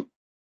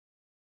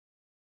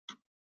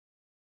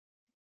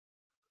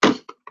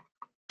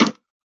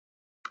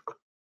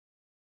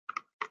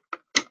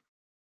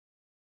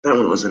 That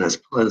one wasn't as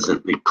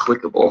pleasantly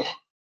clickable.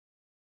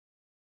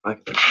 I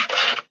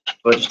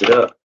fudged it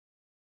up.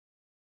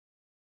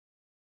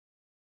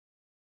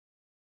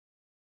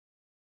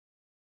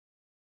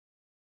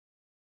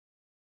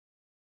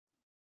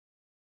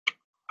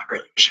 I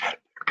really wish I had a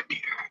better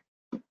computer.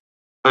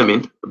 I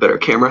mean, a better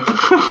camera.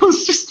 I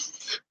was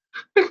just.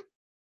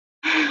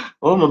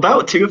 Well, I'm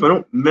about to if I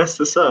don't mess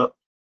this up.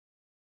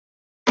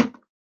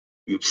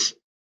 Oops.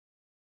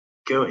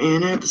 Go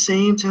in at the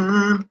same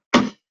time.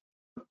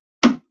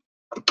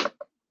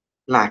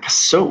 Like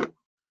so.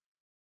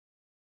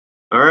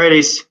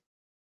 Alrighties.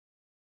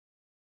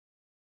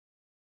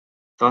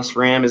 Thus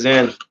RAM is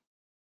in.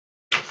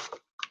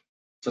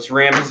 Thus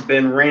RAM has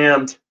been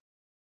rammed.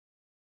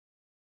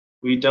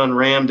 We done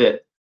rammed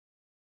it.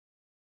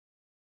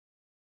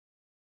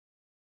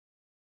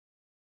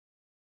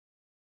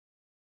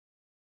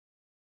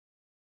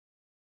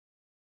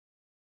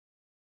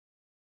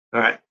 All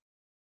right.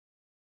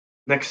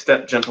 Next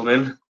step,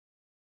 gentlemen.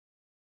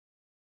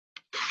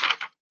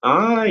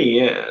 Ah,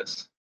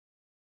 yes.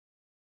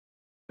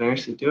 I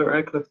actually do it.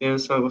 Right click the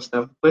inside, we'll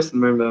snap the place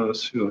and remember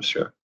those who are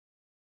sure.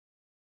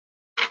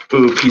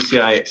 Ooh,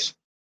 PCI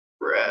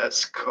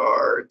Express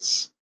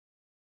cards.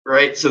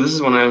 Right, so this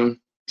is what I'm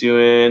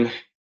doing.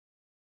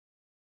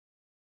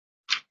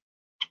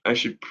 I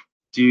should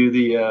do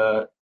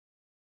the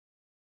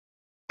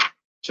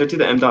should I do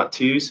the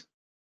M.2s?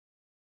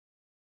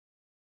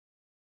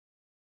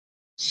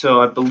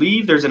 So I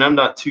believe there's an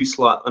M.2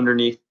 slot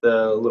underneath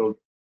the little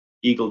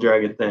Eagle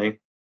Dragon thing. If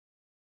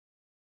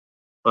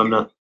I'm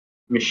not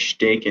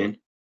mistaken.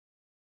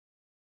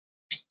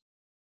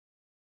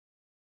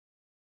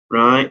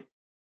 Right?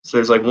 So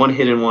there's like one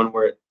hidden one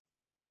where it.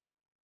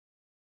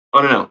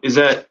 I don't know. Is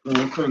that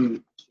what kind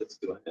of shits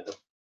do I have?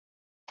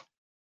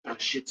 What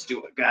shits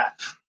do I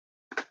got?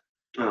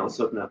 Oh, let's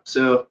open up.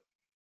 So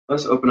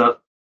let's open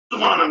up the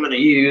one I'm going to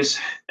use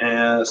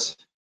as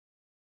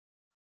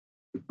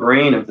the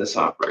brain of this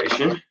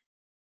operation.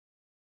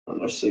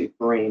 Let's say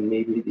brain,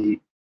 maybe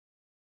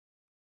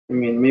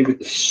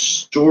the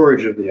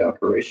storage of the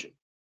operation.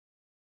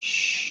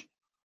 Shh.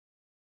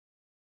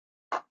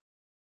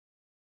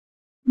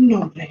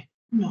 No, babe.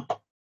 No.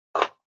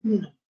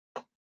 No.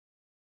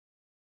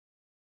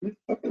 Am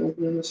I fucking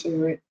opening this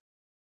thing right?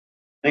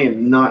 I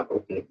am not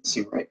opening this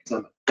thing right because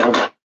I'm a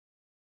dumb.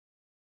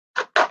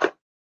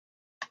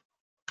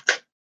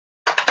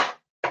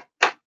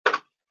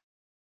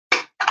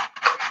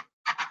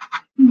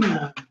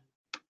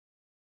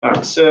 All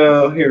right,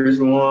 so here's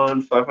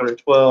one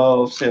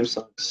 512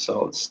 Samsung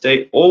solid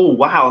state. Oh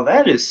wow,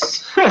 that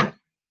is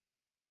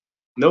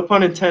no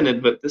pun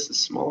intended, but this is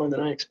smaller than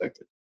I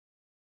expected.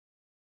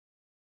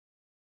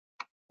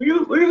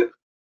 Look at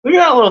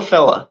that little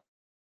fella.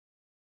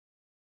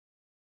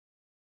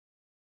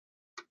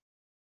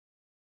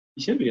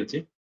 You should be able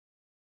to.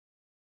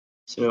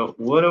 So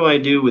what do I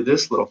do with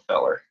this little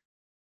feller?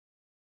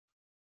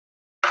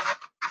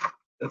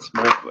 That's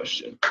my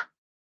question.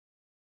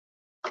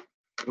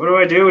 What do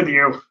I do with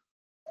you?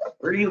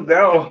 Where do you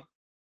go?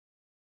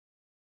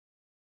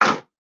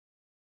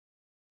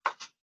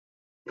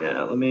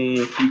 Yeah, let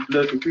me keep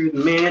looking through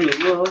the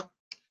manual.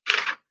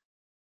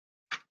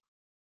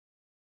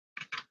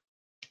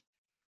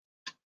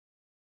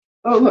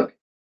 Oh, look.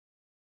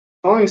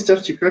 Following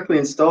steps to correctly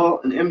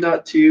install an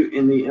M.2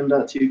 in the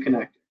M.2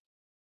 connector.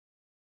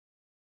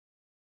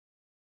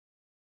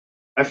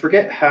 I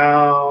forget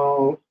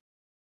how.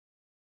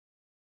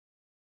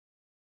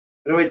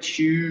 How do I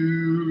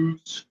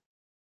choose?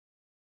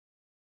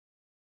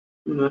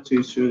 I'm not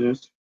too sure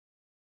this.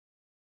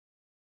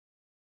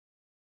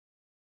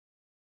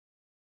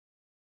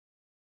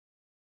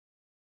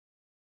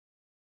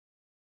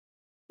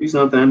 Use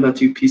not the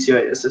M.2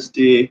 PCI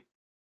SSD.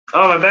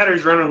 Oh, my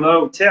battery's running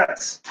low.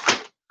 Tess.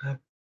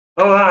 Hold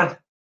on.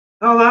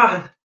 Hold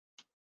on.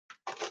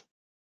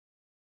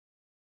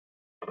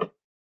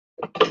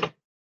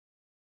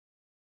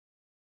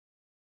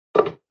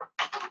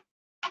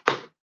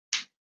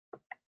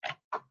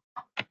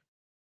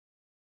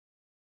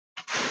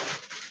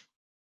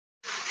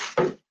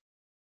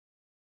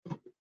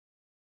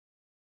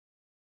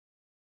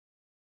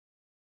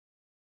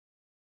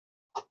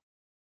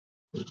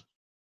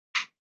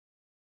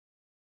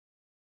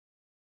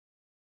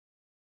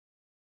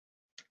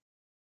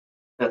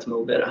 That's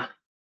mo better.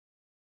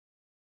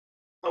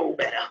 Mo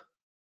better.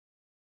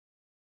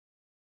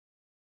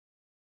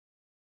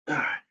 All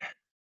right.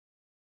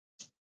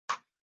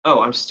 Oh,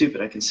 I'm stupid.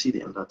 I can see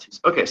the M.2s.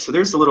 Okay, so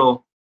there's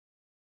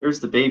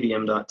the baby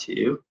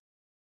M.2,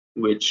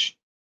 which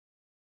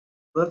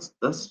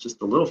that's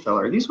just a little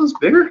fella. Are these ones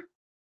bigger?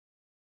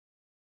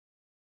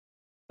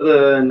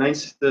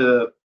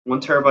 The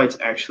 1 terabyte's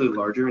actually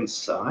larger in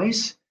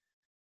size.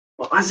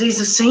 Well, are these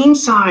the same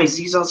size?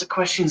 These are the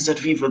questions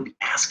that we will be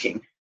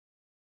asking.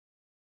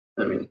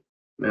 I mean,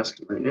 I'm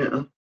asking right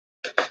now.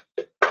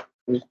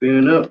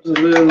 Open up the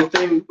little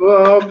thing,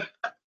 Bob.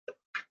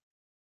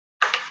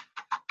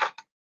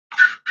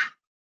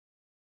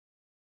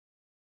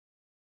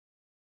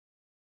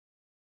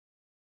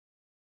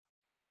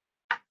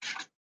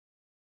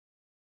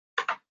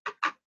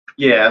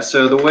 Yeah,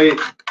 so the way,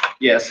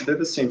 yeah, so they're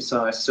the same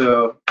size.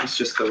 So it's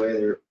just the way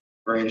they're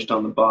arranged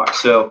on the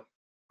box. So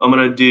I'm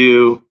gonna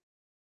do,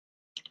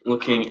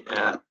 looking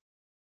at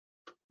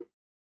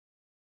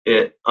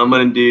it, I'm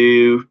gonna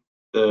do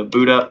the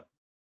boot up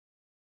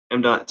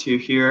M.2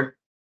 here,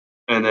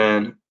 and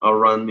then I'll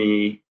run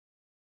the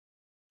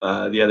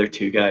other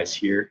two guys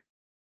here,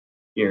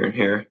 and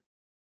here.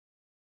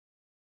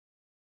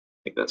 I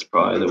think that's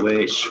probably the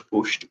way it's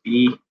supposed to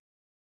be.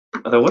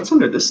 Although, what's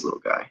under this little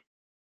guy?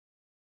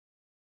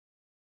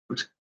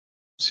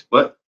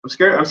 What? I'm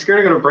scared. I'm scared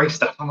I'm gonna break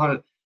stuff. I'm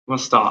gonna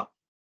stop.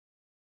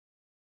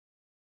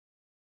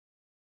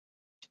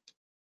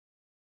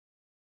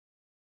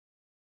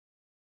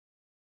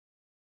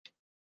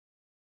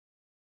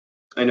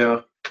 I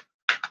know.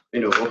 I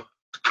know.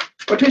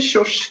 But it's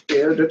so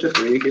scared that I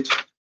break it.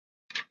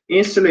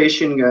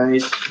 Installation,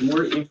 guys.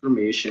 More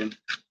information.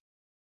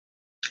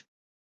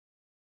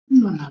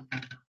 I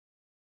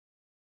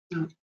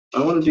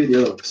want to do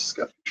the other one. This has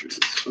got pictures.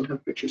 This one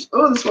have pictures.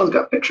 Oh, this one's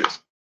got pictures.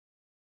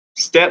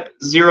 Step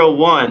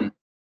 01.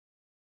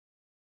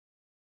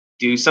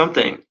 Do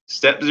something.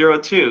 Step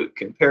 02.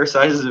 Compare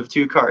sizes of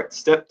 2 cards.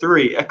 Step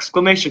 3.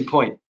 Exclamation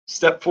point.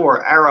 Step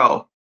 4.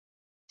 Arrow.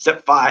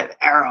 Step 5.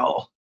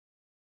 Arrow.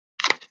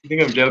 You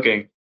think I'm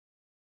joking?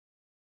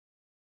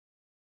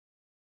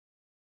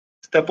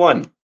 Step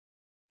 1.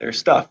 There's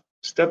stuff.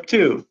 Step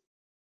 2.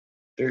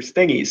 There's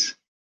thingies.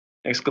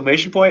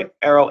 Exclamation point.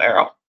 Arrow.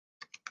 Arrow.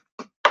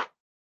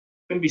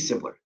 Couldn't be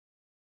simpler.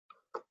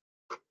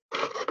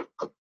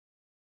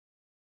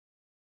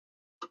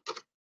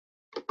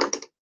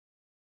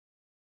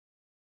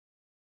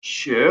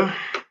 Sure.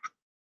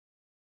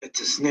 It's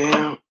this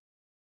now.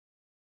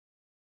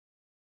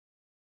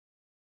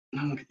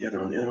 Look at the other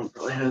one. The other one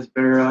probably has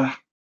better.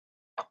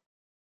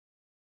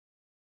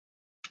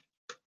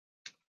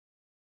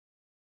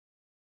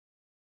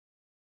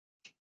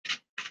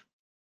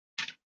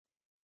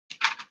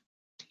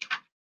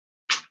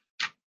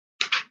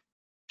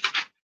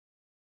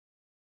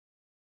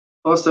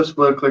 All steps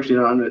below collected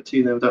on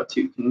M.2, the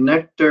M.2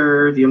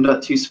 connector. The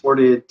M.2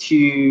 supported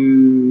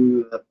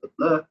 2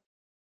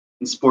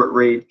 and sport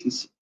RAID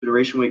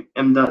configuration with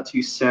M.2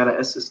 SATA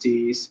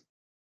SSDs.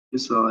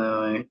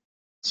 PSLI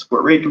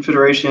support RAID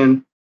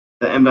configuration.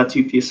 The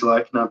M.2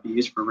 PSLI cannot be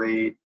used for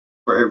RAID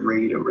or a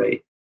RAID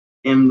array.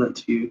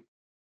 M.2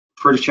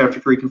 refer to chapter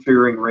 3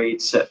 configuring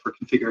RAID set for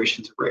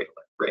configurations of RAID.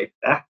 RAID.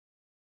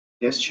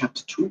 Yes,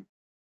 chapter 2.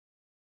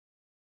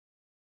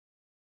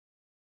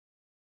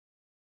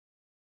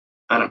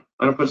 I don't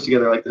put it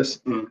together like this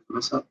and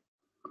mess up.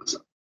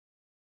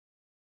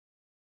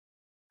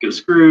 Get a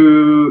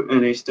screw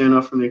and a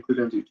standoff from the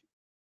included undo.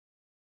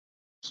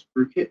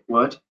 Screw kit,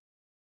 what?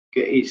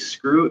 Get a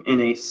screw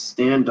and a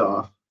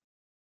standoff.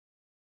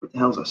 What the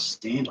hell is a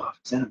standoff?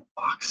 Is that in the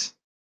box?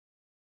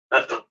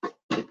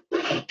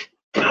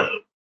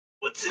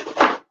 What's it?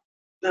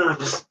 No,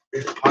 just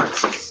there's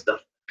parts and stuff.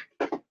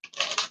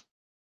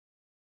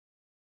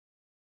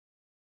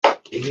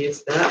 Maybe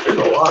it's that. There's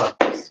a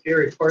lot of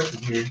scary parts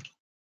in here.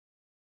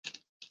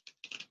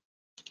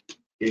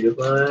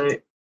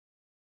 Gigabyte.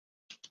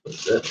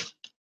 What's that?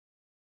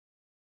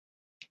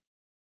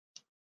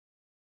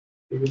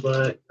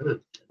 Gigabyte.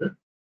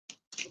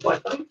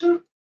 Wi-Fi.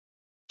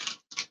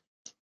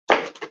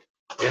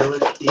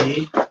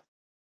 LFT.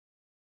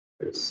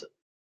 There's some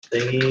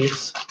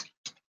thingies.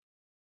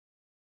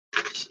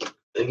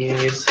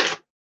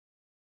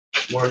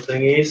 More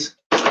thingies.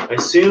 I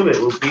assume it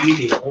will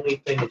be the only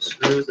thing of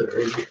screws that are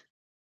in here.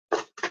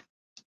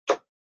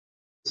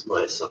 That's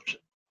my assumption.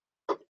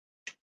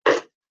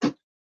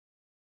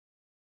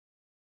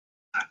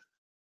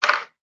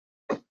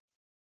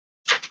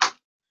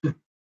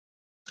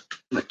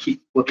 I'm going to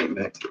keep flipping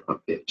back to the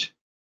front page.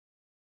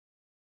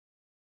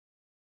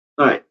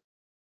 All right.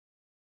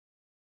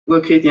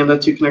 Locate the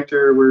M.2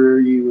 connector where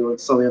you will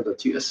install the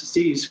M.2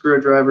 SSD. Screw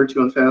a driver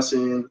to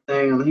unfasten the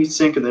thing on the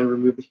heatsink and then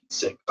remove the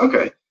heatsink.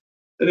 Okay.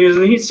 Then here's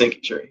the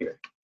heatsink right here.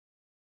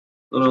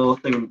 Little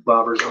thing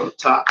bobbers on the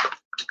top.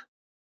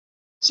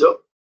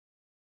 So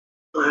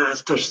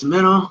let's touch the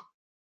middle.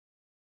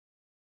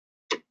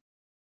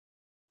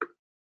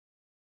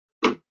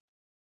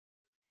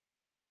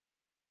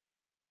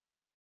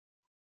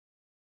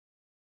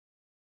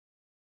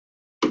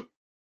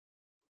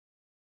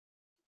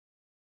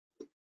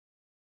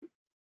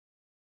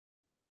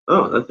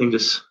 Oh, that thing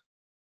just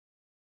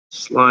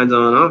slides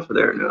on off of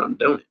there now,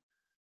 don't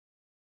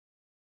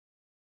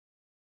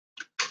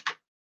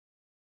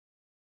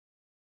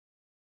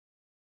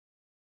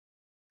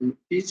it?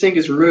 Heatsink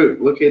is removed.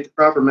 Locate the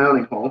proper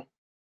mounting hole.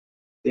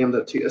 The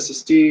M.2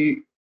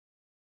 SSD,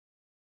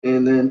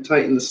 and then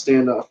tighten the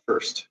standoff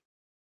first.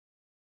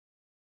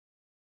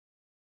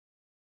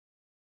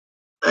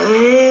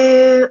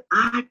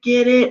 I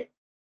get it.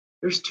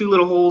 There's two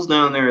little holes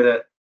down there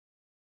that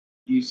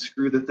you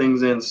screw the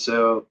things in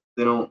so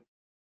they don't.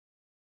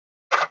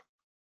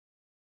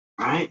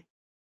 Right?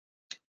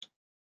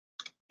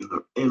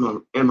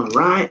 Am I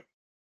right?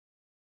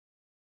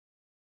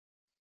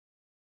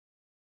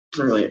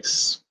 Doesn't really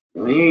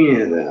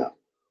explain that.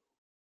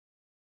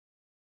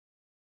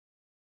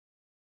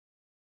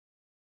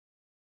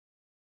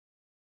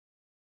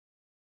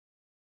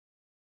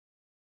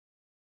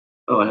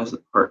 Oh, it has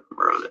the part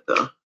number on it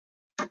though.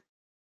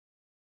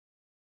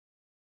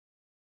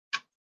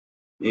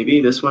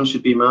 Maybe this one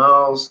should be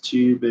miles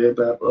to blah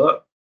blah blah.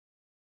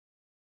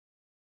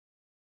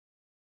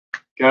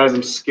 Guys,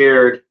 I'm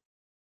scared.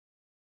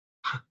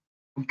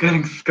 I'm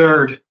getting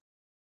scared.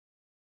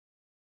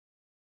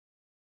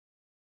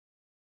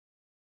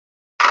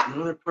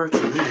 Another part's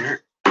in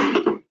there.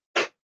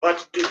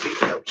 Let's do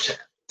the outside.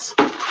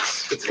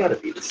 It's gotta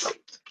be the same.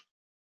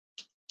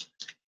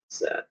 What's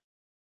that?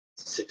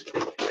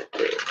 16.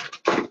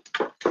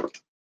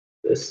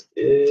 This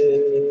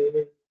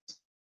is.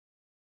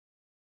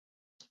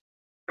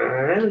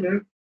 I don't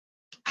know.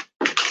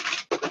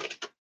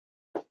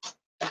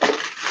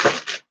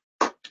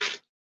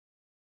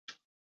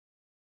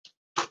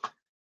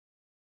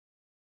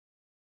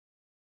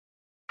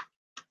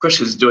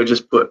 Question is, do I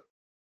just put?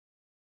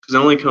 Because it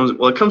only comes.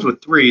 Well, it comes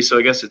with 3, so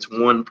I guess it's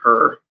 1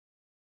 per.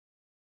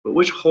 But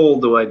which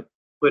hole do I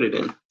put it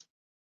in?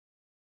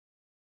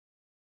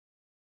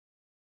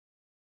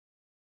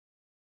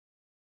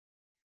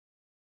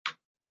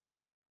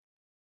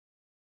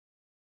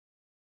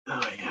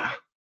 Oh yeah.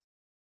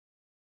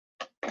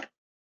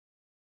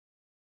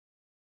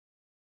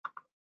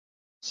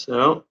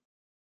 So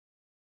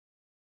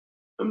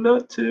I'm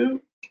not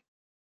too.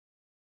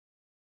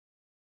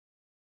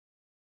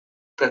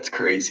 That's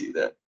crazy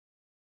that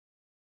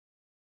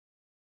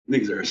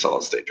these are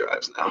solid state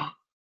drives now.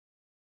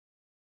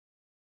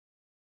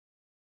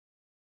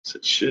 So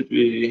it should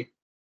be.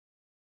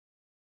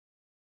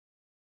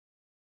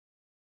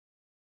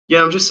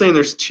 Yeah, I'm just saying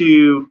there's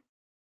two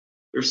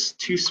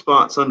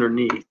spots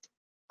underneath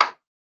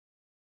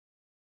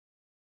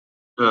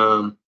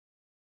that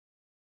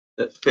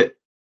fit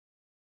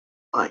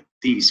like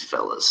these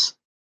fellas.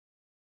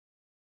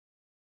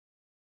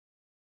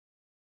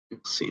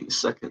 You'll see in a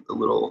second the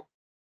little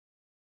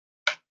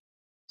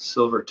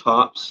silver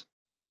tops.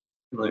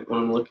 Like what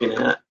I'm looking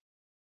at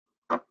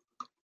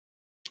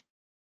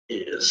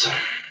is,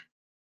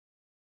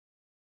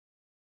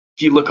 if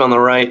you look on the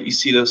right, you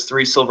see those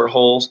 3 silver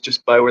holes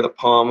just by where the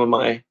palm of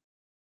my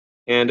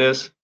Hand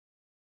is.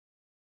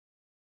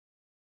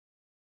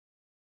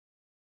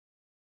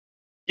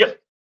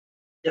 Yep.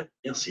 Yep.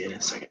 You'll see it in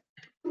a second.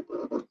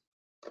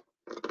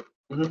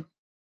 Mm-hmm.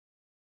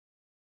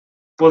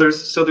 Well,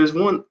 there's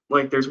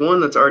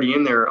one that's already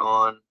in there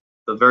on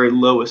the very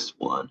lowest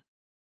one.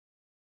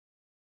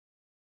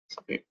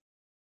 Let's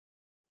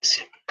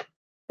see.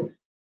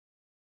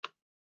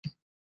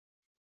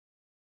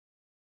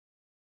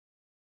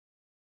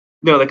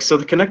 No, so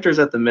the connector's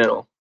at the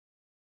middle.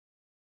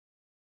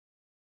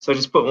 So I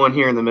just put one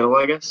here in the middle,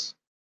 I guess.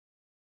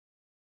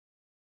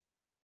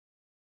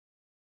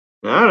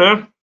 I don't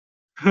know.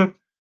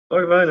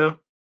 Fuck if I know.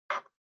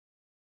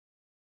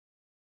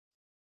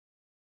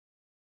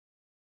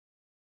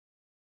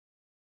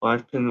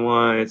 5-pin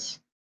wides,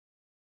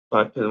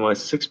 5-pin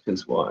wides,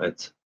 6-pins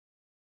wides.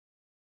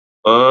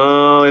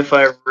 Oh, if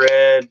I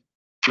read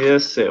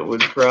this, it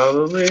would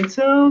probably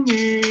tell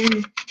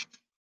me.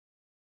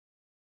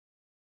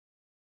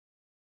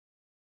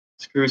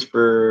 Screws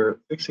for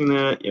fixing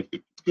that. Yep.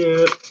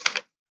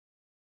 It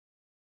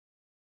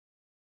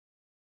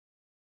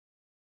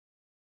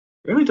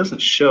really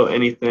doesn't show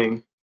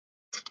anything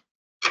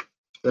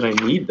that I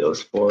need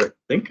those for. I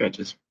think I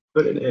just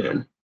put it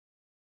in.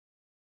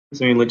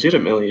 I mean,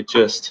 legitimately, it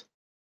just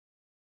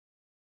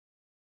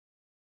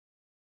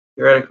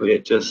theoretically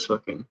it just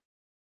fucking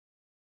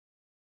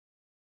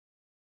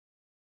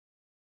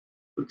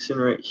hooks in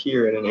right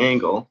here at an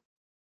angle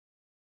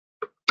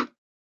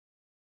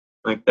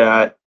like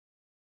that,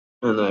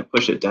 and then I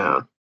push it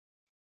down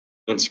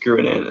and screw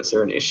it in. Is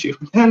there an issue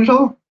with that at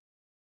all?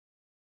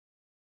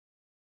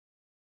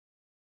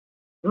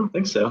 I don't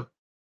think so.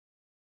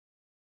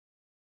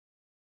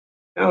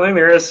 I don't think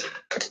there is.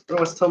 They're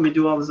always telling me to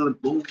do all this other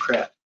bull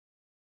crap.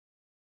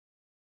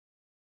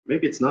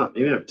 Maybe it's not.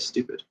 Maybe I'm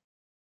stupid.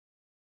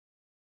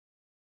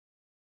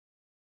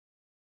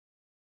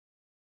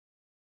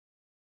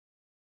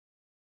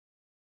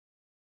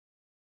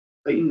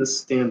 Tighten the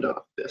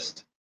standoff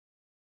fist.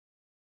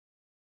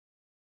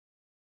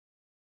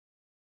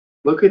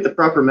 Locate the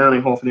proper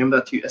mounting hole for the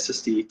M.2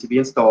 SSD to be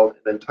installed,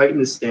 and then tighten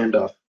the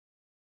standoff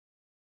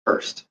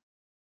first.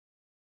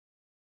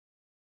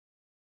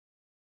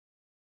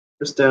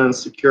 Press down and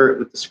secure it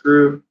with the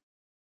screw.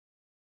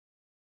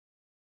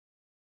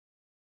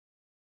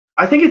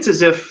 I think it's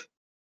as if,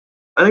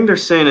 I think they're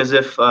saying as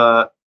if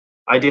I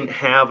didn't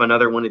have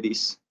another one of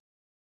this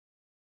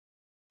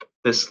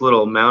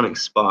little mounting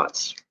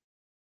spots,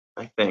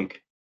 I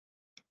think.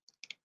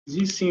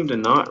 These seem to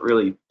not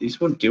really, these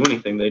won't do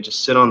anything. They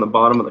just sit on the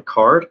bottom of the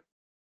card.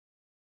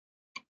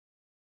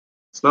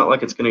 It's not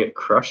like it's going to get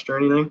crushed or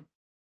anything.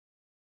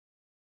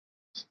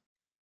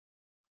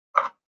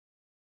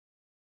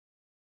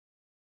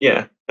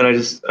 Yeah,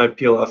 and I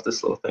peel off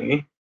this little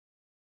thingy.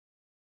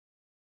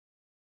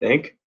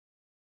 Think.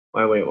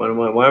 Why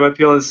am I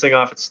peeling this thing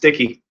off? It's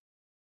sticky.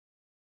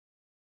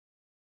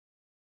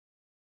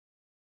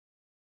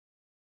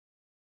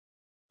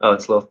 Oh,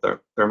 it's little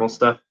thermal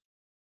stuff.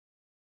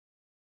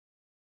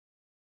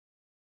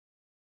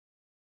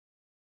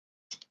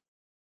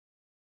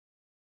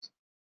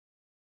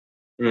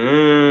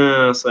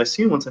 Yeah, so I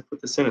assume once I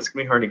put this in, it's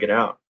gonna be hard to get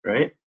out,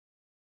 right?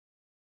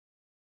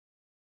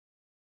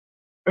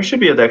 I should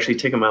be able to actually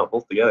take them out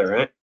both together,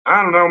 right?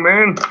 I don't know,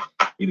 man.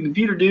 You the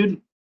computer,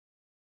 dude.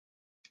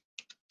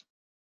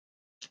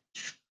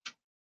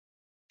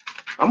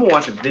 I'm gonna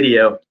watch a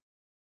video.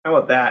 How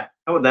about that?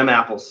 How about them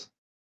apples?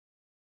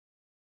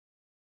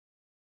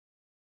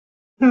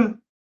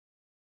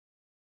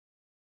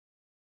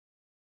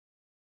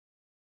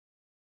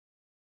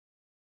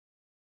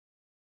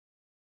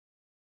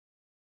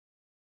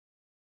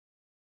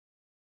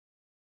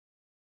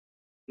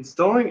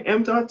 Installing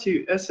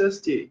M.2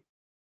 SSD.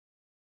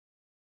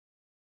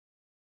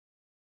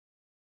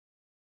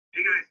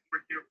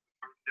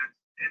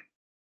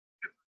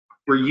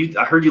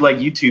 I heard you like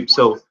YouTube,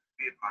 so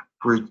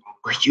we're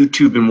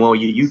YouTubing while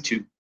you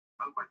YouTube.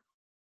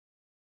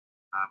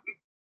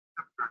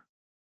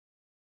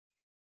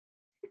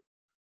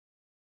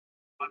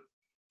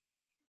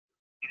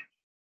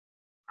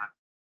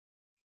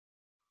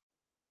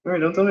 All right,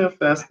 don't tell me how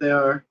fast they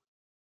are.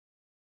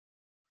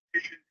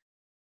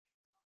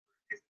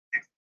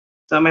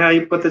 Tell me how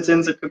you put this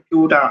in the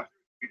computer.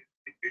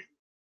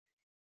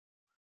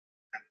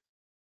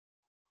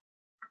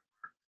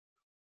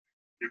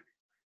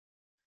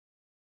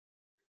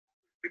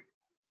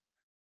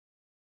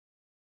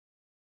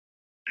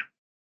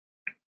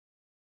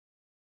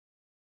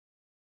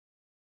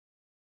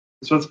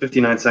 This one's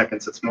 59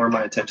 seconds. It's more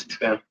my attention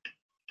span.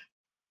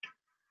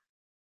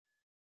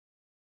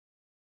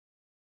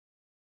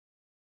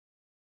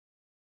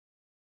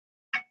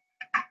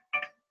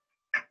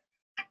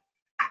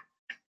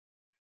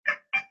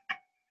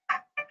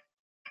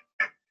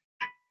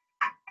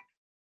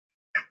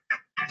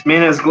 This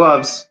man has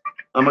gloves.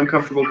 I'm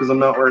uncomfortable because I'm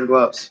not wearing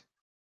gloves.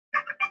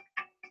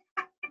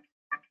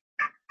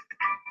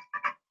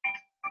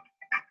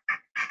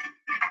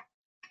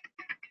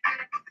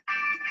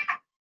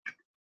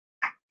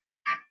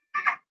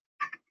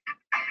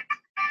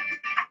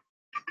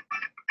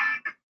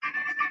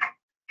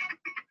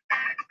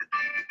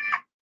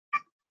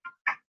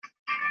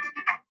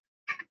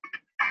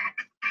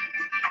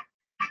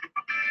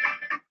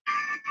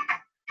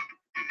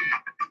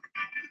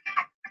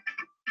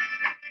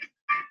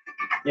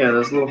 Yeah,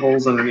 those little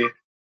holes underneath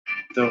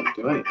don't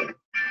do anything.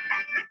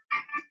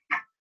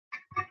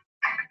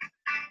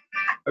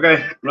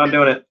 Okay, I'm not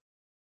doing it.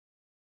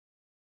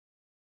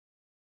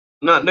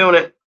 I'm not doing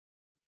it.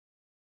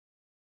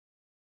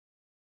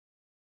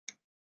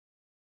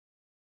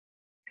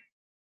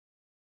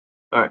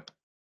 All right.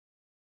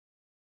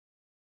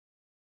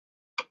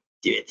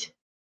 Do it.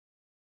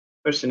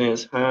 Question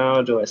is,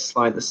 how do I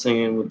slide this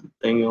thing in with the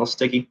thing all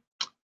sticky?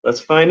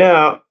 Let's find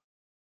out.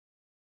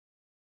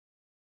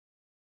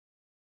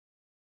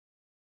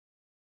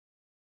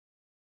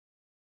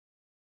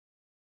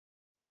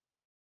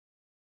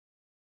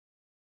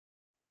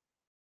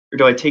 Or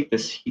do I take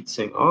this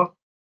heatsink off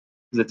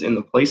because it's in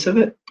the place of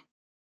it?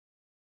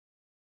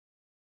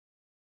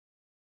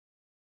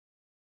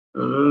 Oh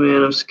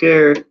man, I'm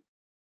scared.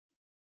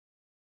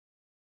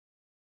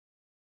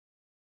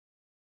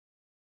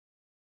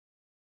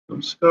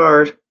 I'm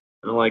scarred.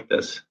 I don't like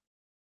this.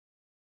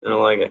 I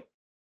don't like it.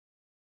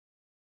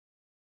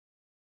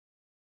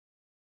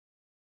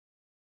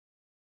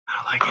 I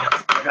don't like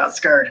it. I got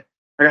scared.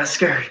 I got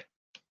scared.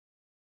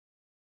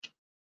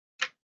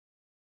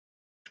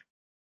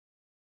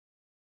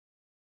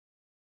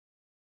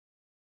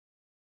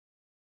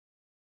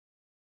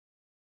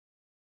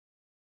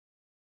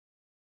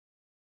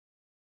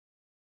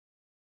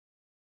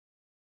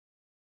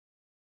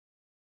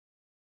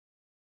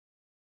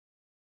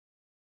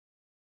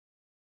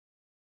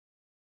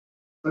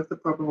 Select the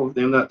proper hole with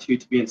M.2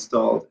 to be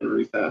installed and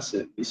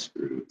refasten these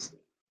screws.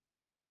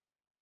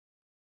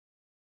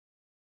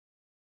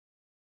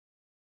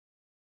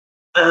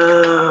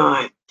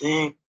 I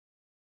think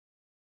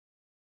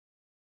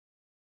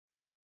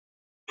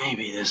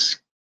maybe this,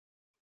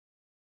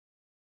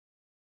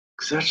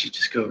 because that should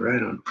just go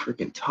right on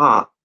freaking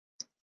top.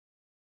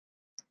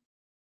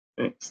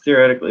 Right,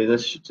 theoretically,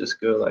 this should just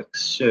go like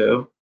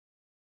so.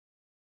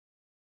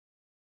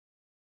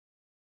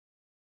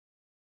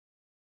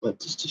 But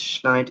does the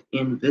schneid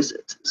in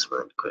visit is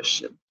my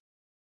question.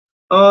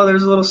 Oh,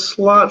 there's a little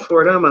slot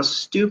for it. I'm a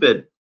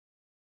stupid.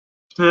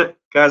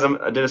 Guys,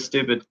 I did a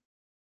stupid.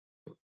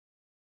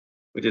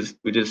 We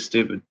did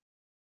stupid.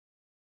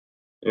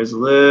 There's a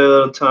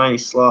little tiny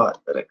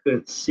slot that I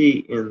couldn't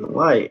see in the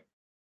light.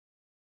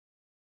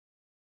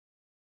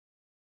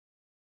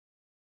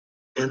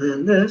 And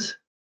then this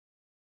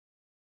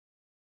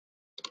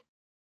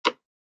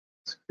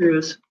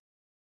screws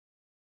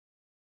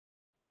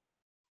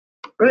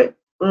right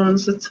on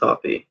the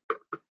toppy.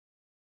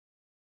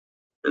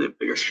 And a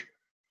bigger screw.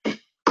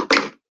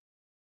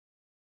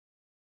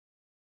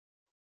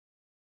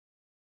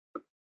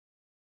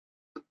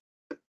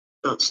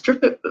 Don't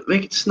strip it, but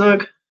make it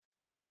snug.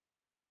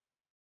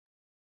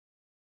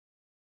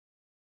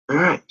 All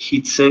right,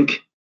 heatsink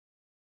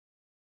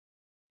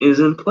is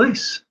in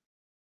place.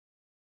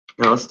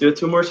 Now let's do it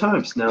 2 more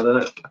times. Now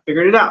that I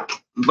figured it out,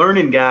 I'm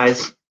learning,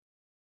 guys.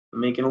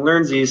 I'm making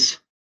learnsies.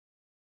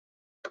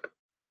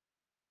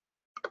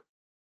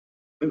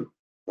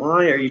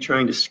 Why are you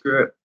trying to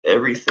screw up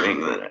everything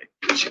that I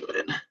put you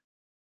in?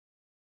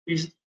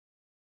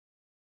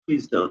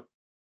 Please don't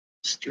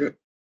strip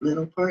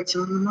metal parts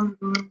on the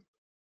motherboard.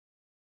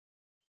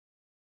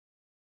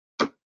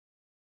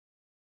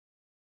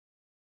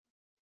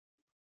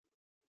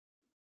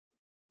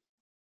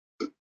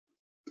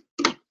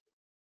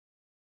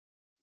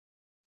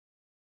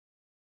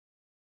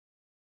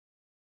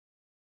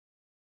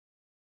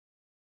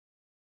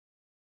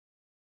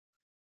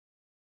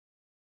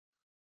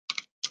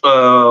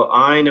 Oh,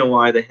 I know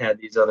why they had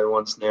these other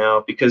ones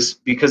now. Because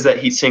that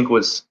heatsink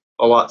was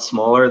a lot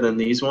smaller than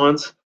these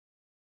ones.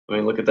 I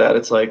mean, look at that.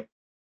 It's like,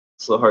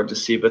 it's a little hard to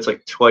see, but it's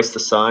like twice the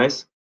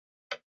size.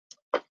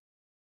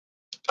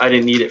 I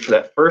didn't need it for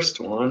that first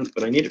one,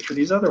 but I need it for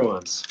these other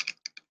ones.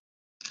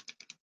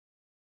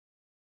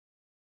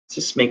 It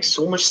just makes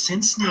so much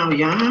sense now,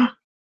 yeah?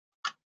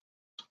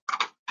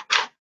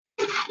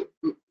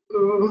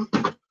 The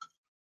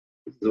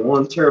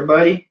 1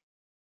 terabyte.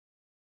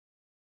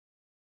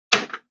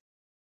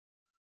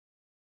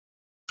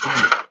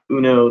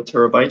 Uno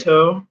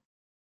terabyto.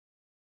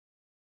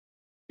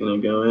 Gonna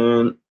go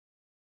in.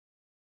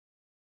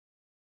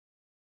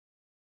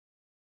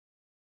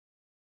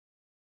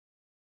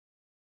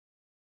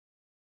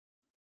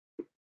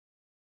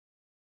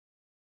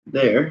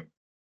 There.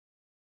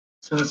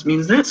 So this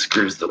means that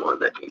screw's the one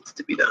that needs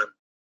to be done.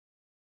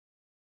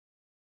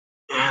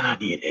 And I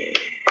need a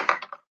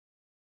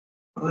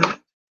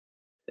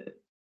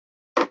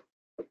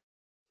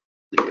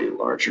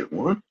larger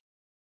one.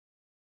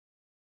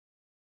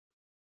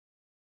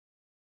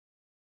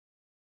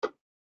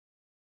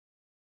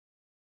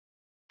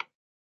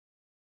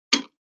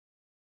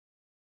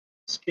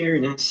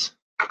 Scariness.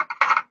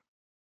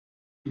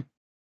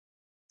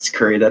 It's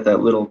crazy that that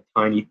little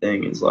tiny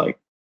thing is like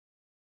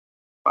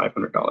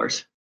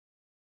 $500.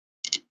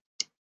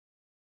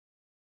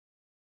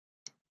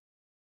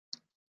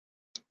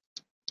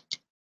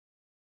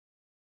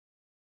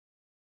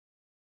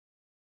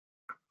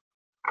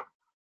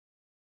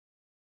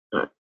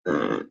 Alright,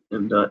 then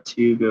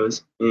M.2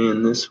 goes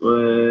in this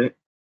way.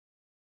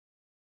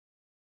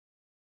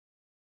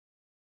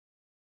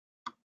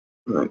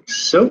 like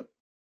so.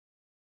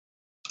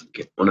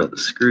 Get one of the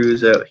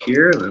screws out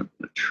here, and I'm going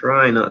to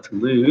try not to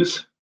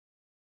lose.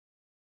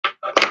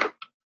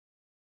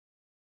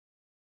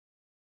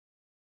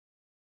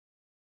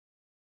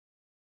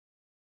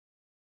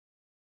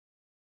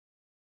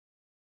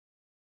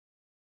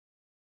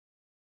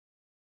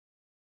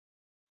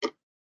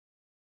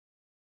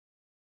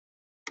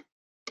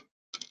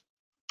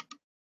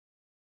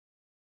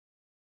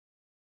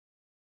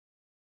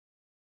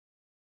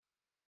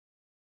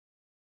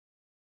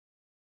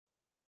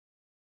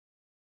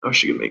 I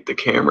wish you could make the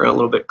camera a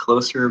little bit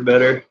closer or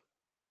better.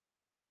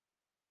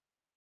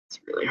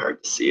 It's really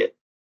hard to see it,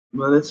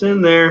 but it's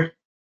in there.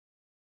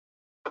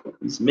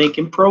 It's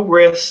making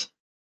progress.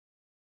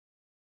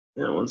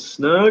 That one's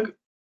snug.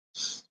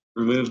 Just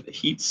remove the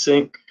heat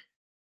sink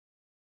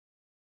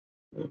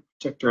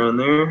protector on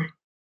there.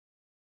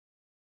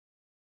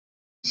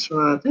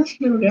 Slide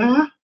this little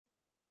guy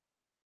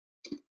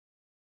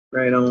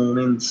right on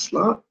in the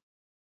slot.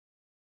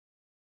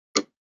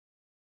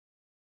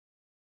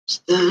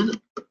 Then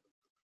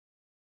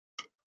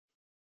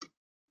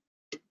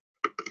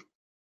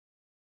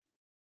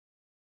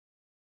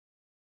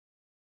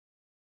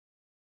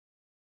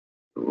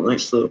a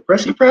nice little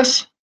pressy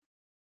press.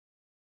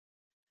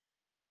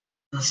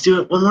 Let's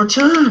do it one more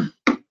time.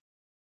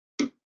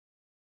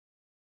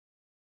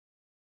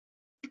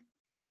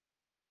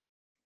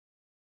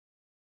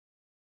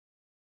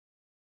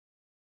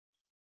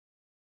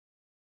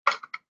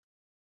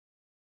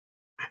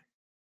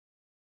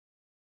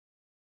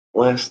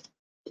 Last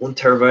 1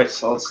 terabyte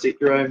solid state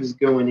drive is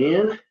going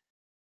in.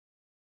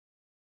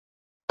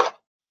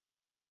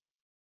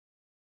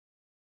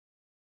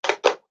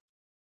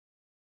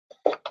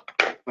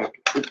 I can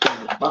open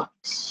the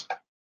box.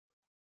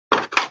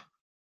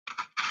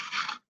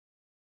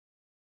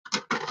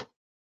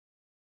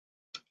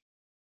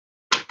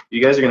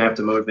 You guys are gonna have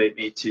to motivate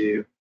me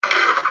to.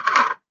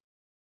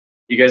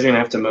 You guys are gonna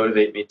have to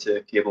motivate me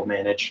to cable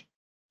manage.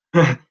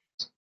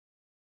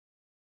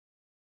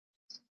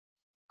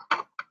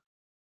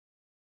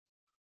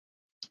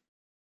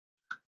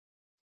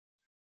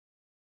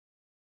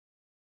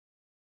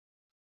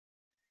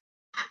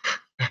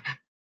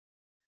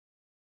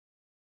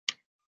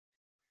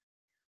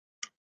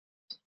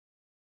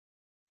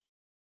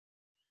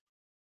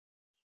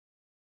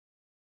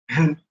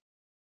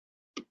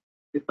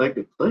 If I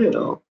could play it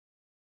all.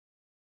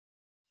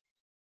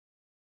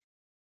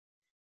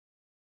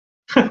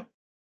 That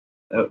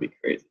would be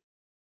crazy.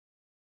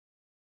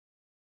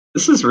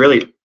 This is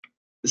really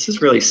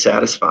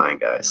satisfying,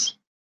 guys.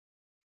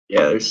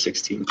 Yeah, there's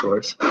 16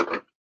 cores.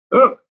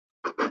 Oh,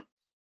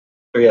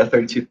 yeah,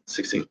 32,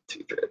 16,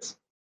 2 threads.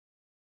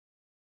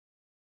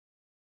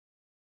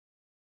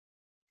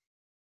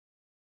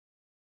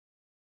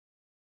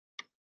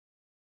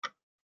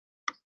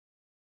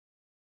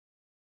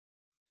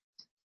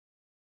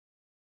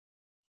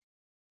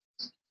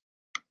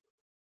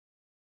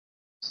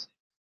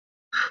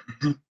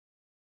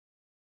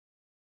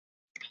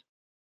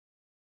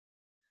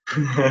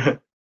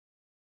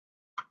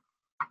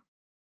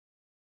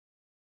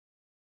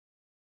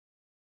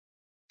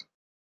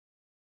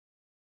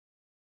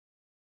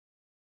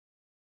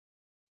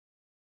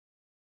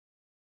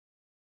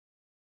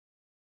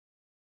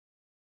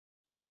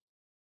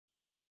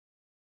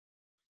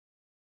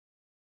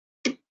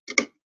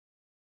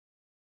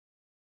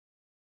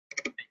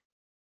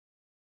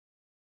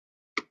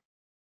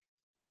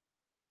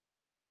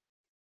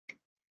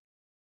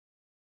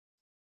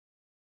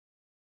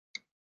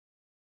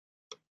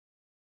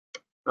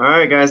 All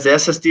right, guys, the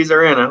SSDs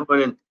are in. I hope I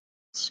didn't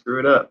screw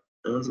it up.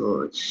 That was a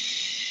little bit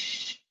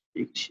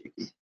shaky.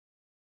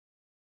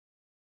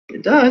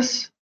 It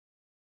does.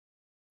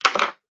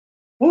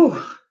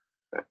 Whew.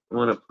 I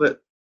want to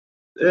put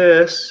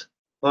this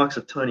box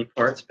of tiny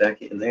parts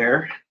back in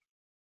there.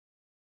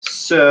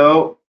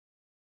 So,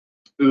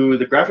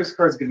 the graphics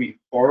card is going to be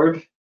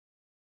hard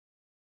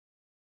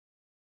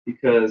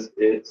because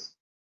it's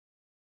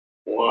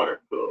water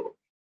cooled.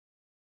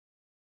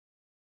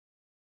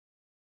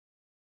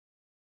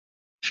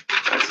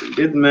 Nice and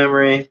good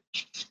memory.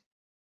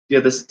 You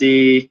have this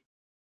D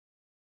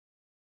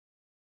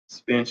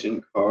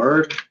expansion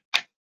card.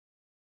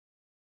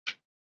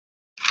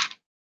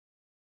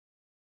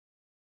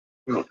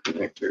 No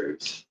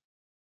connectors.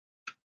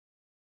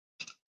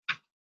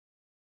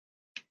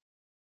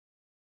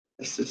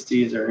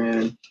 SSDs are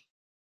in.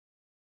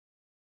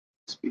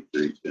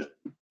 SP3 gen.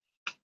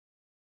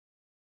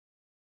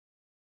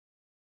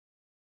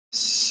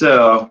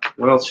 So,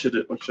 what should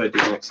I do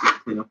next? Let's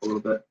clean up a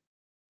little bit.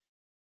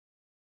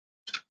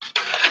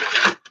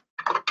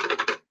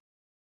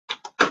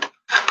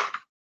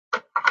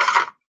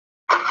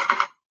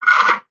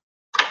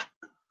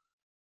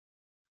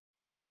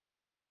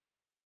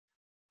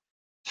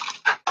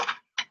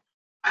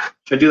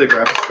 Should I do the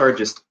graphics card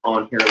just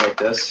on here like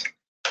this?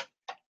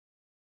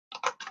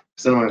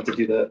 Because then I don't have to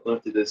do that. I don't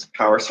have to do this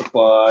power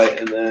supply,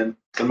 and then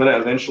I'm gonna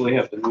eventually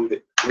have to move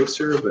it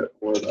closer, but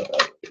more about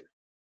that later.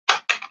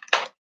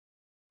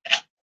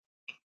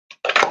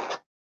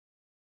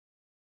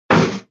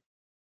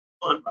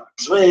 One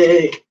box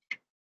away.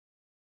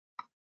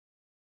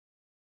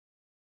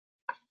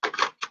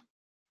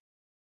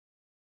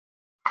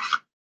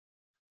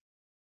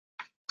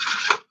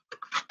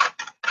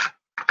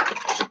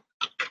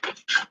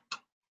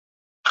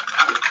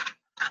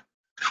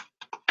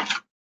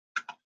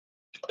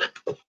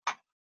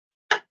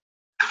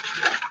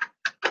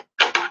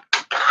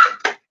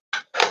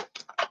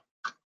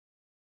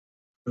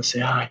 Let's say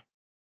hi.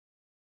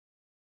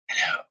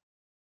 Hello.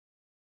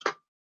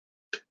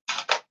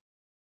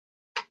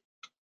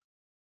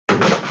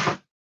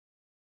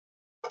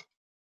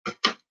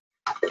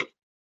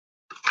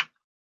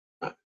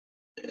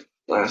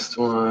 Last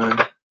one.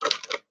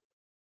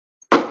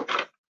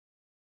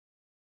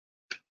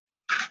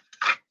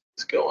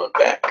 It's going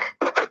back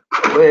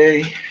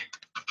away.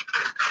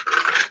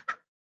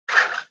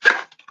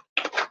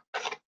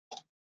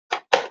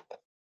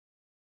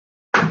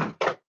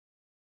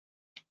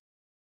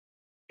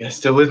 You guys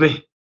still with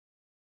me?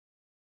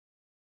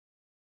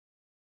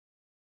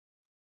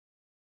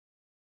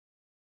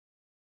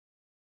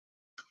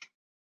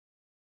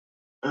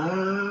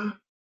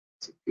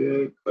 That's a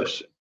good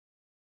question.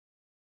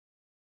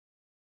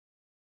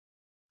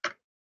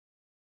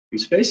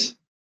 Whose face?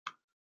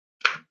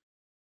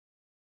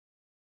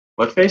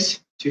 What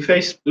face?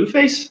 Two-Face? Blue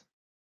face?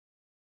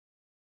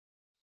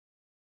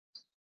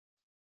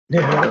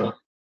 No.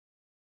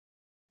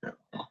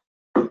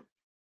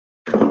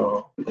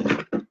 Oh.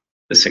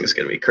 This thing's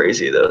gonna be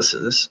crazy though. So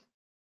this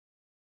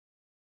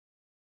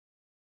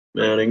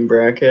mounting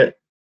bracket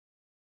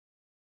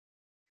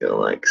go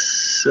like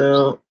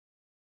so.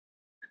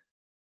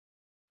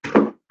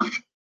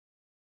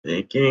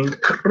 Making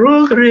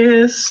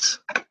progress.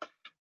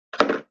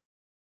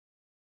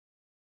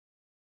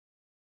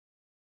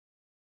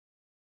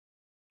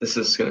 This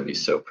is gonna be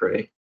so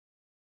pretty.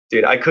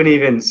 Dude, I couldn't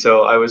even,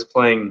 so I was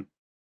playing,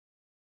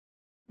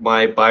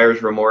 my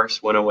buyer's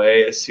remorse went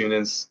away as soon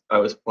as I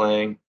was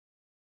playing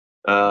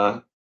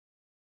PUBG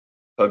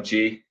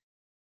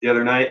the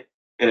other night,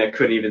 and I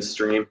couldn't even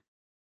stream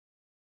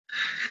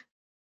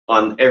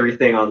on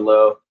everything on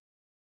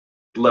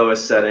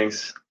lowest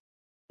settings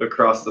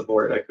across the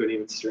board. I couldn't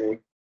even stream.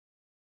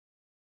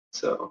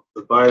 So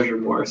the buyer's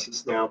remorse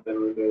has now been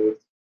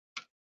removed.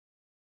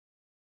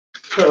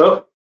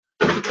 So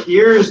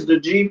here's the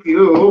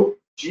GPU.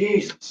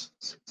 Jesus,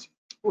 it's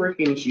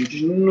freaking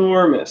huge,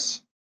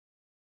 enormous.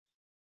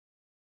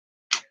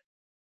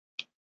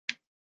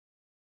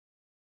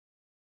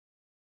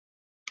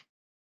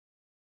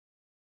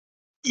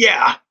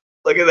 Yeah,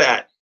 look at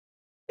that.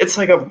 It's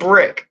like a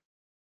brick.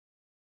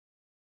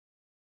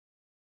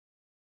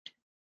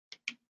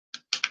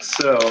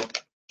 So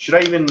should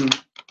I even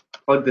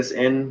plug this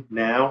in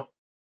now?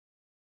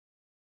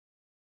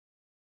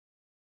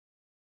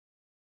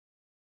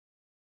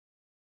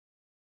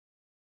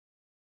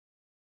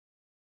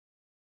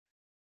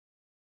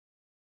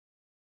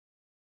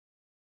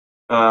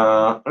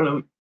 I don't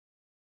know.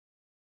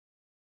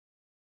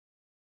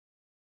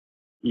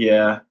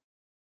 Yeah,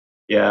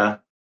 yeah.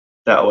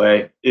 That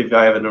way, if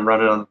I haven't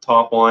run it on the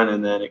top one,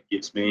 and then it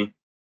gives me, if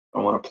I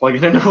want to plug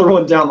in another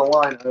one down the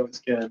line, I always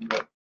can.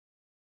 But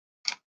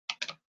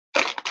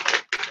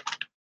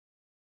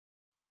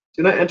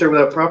do not enter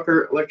without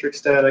proper electric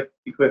static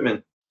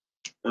equipment.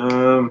 I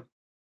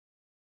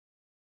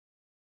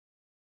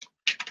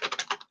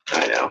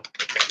know.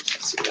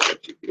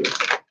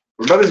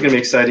 My brother's gonna be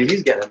excited.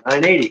 He's getting a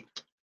 980.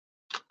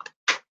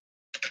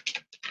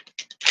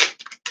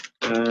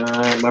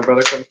 My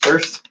brother comes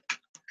first.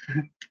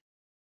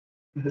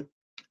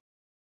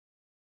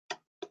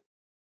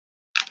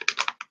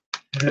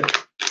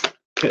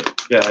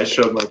 Yeah, I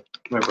showed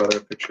my brother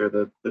a picture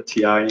of the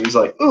TI, and he was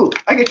like, "Ooh,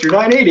 I get your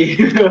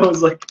 980." I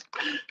was like,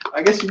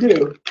 "I guess you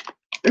do."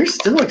 They're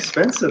still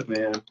expensive,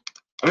 man.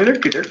 I mean, they're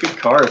good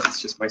cars.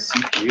 It's just my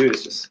CPU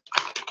is just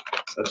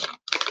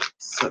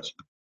such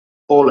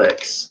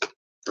bollocks.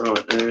 Throw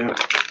it there.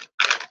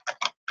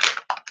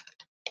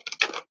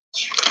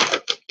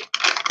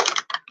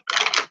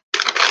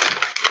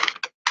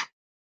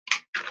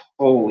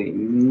 Holy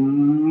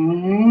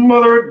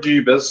mother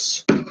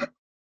Jeebus.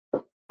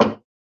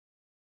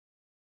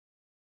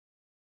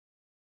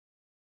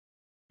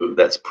 Ooh,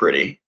 that's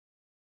pretty.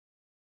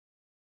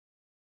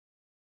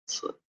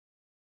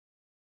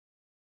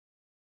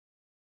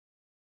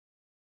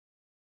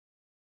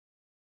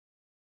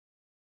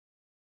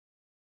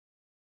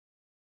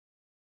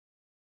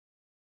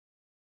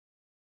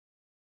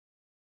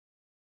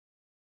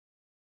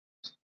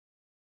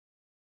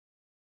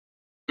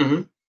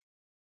 Mm-hmm.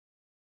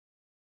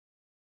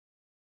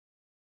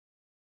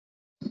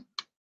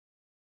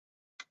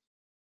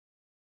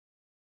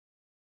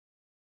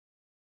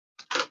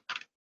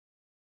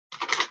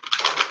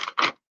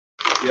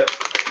 Yep.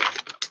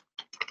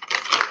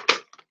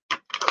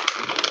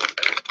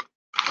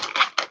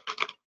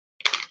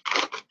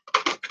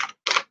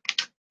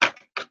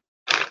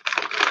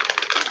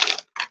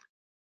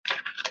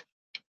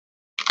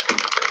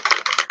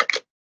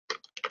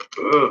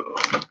 Ugh.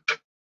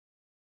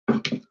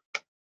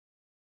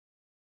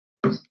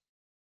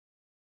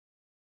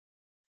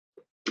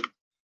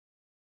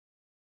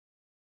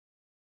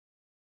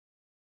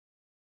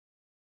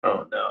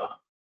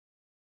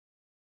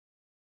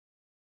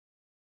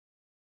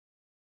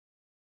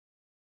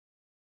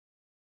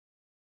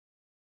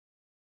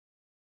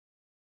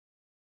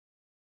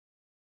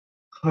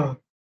 Huh.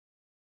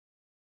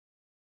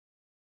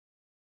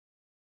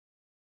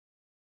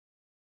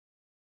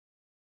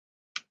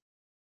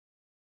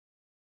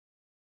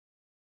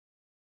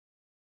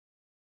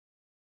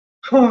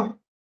 Huh.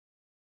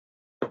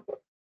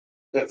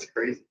 That's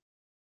crazy.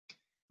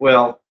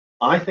 Well,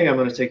 I think I'm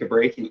going to take a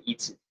break and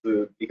eat some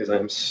food because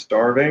I'm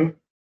starving.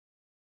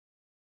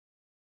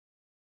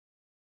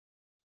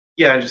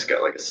 Yeah, I just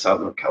got like a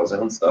sub of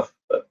calzone stuff,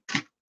 but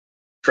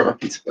from a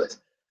pizza place.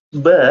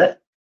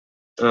 But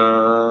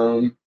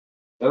I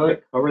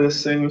like cover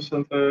this thing with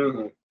something.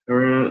 Like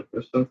cover it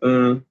with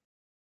something.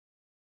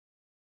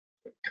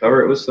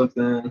 Cover it with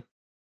something.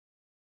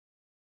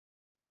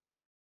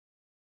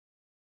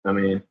 I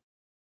mean,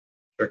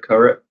 or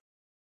cover it.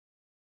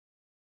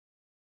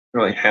 I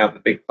don't really have a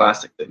big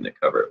plastic thing to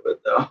cover it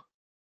with though,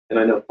 and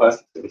I know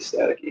plastic's gonna be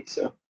staticky,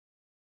 so.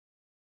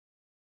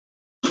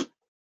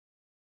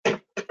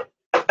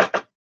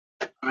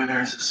 I mean,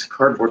 there's this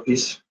cardboard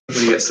piece. What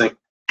do you guys think?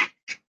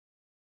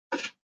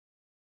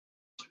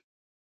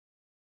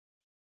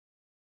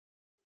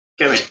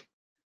 Give me.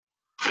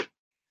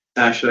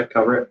 Should I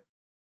cover it?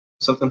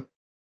 Something?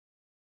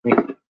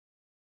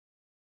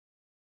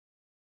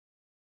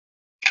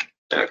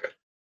 Okay.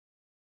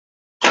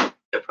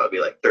 It'll probably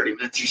be like 30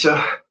 minutes or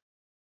so.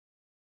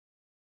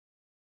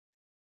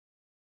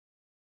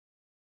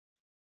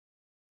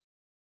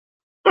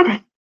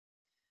 Okay.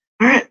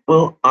 All right.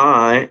 Well,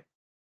 I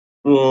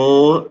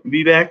will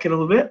be back in a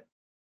little bit.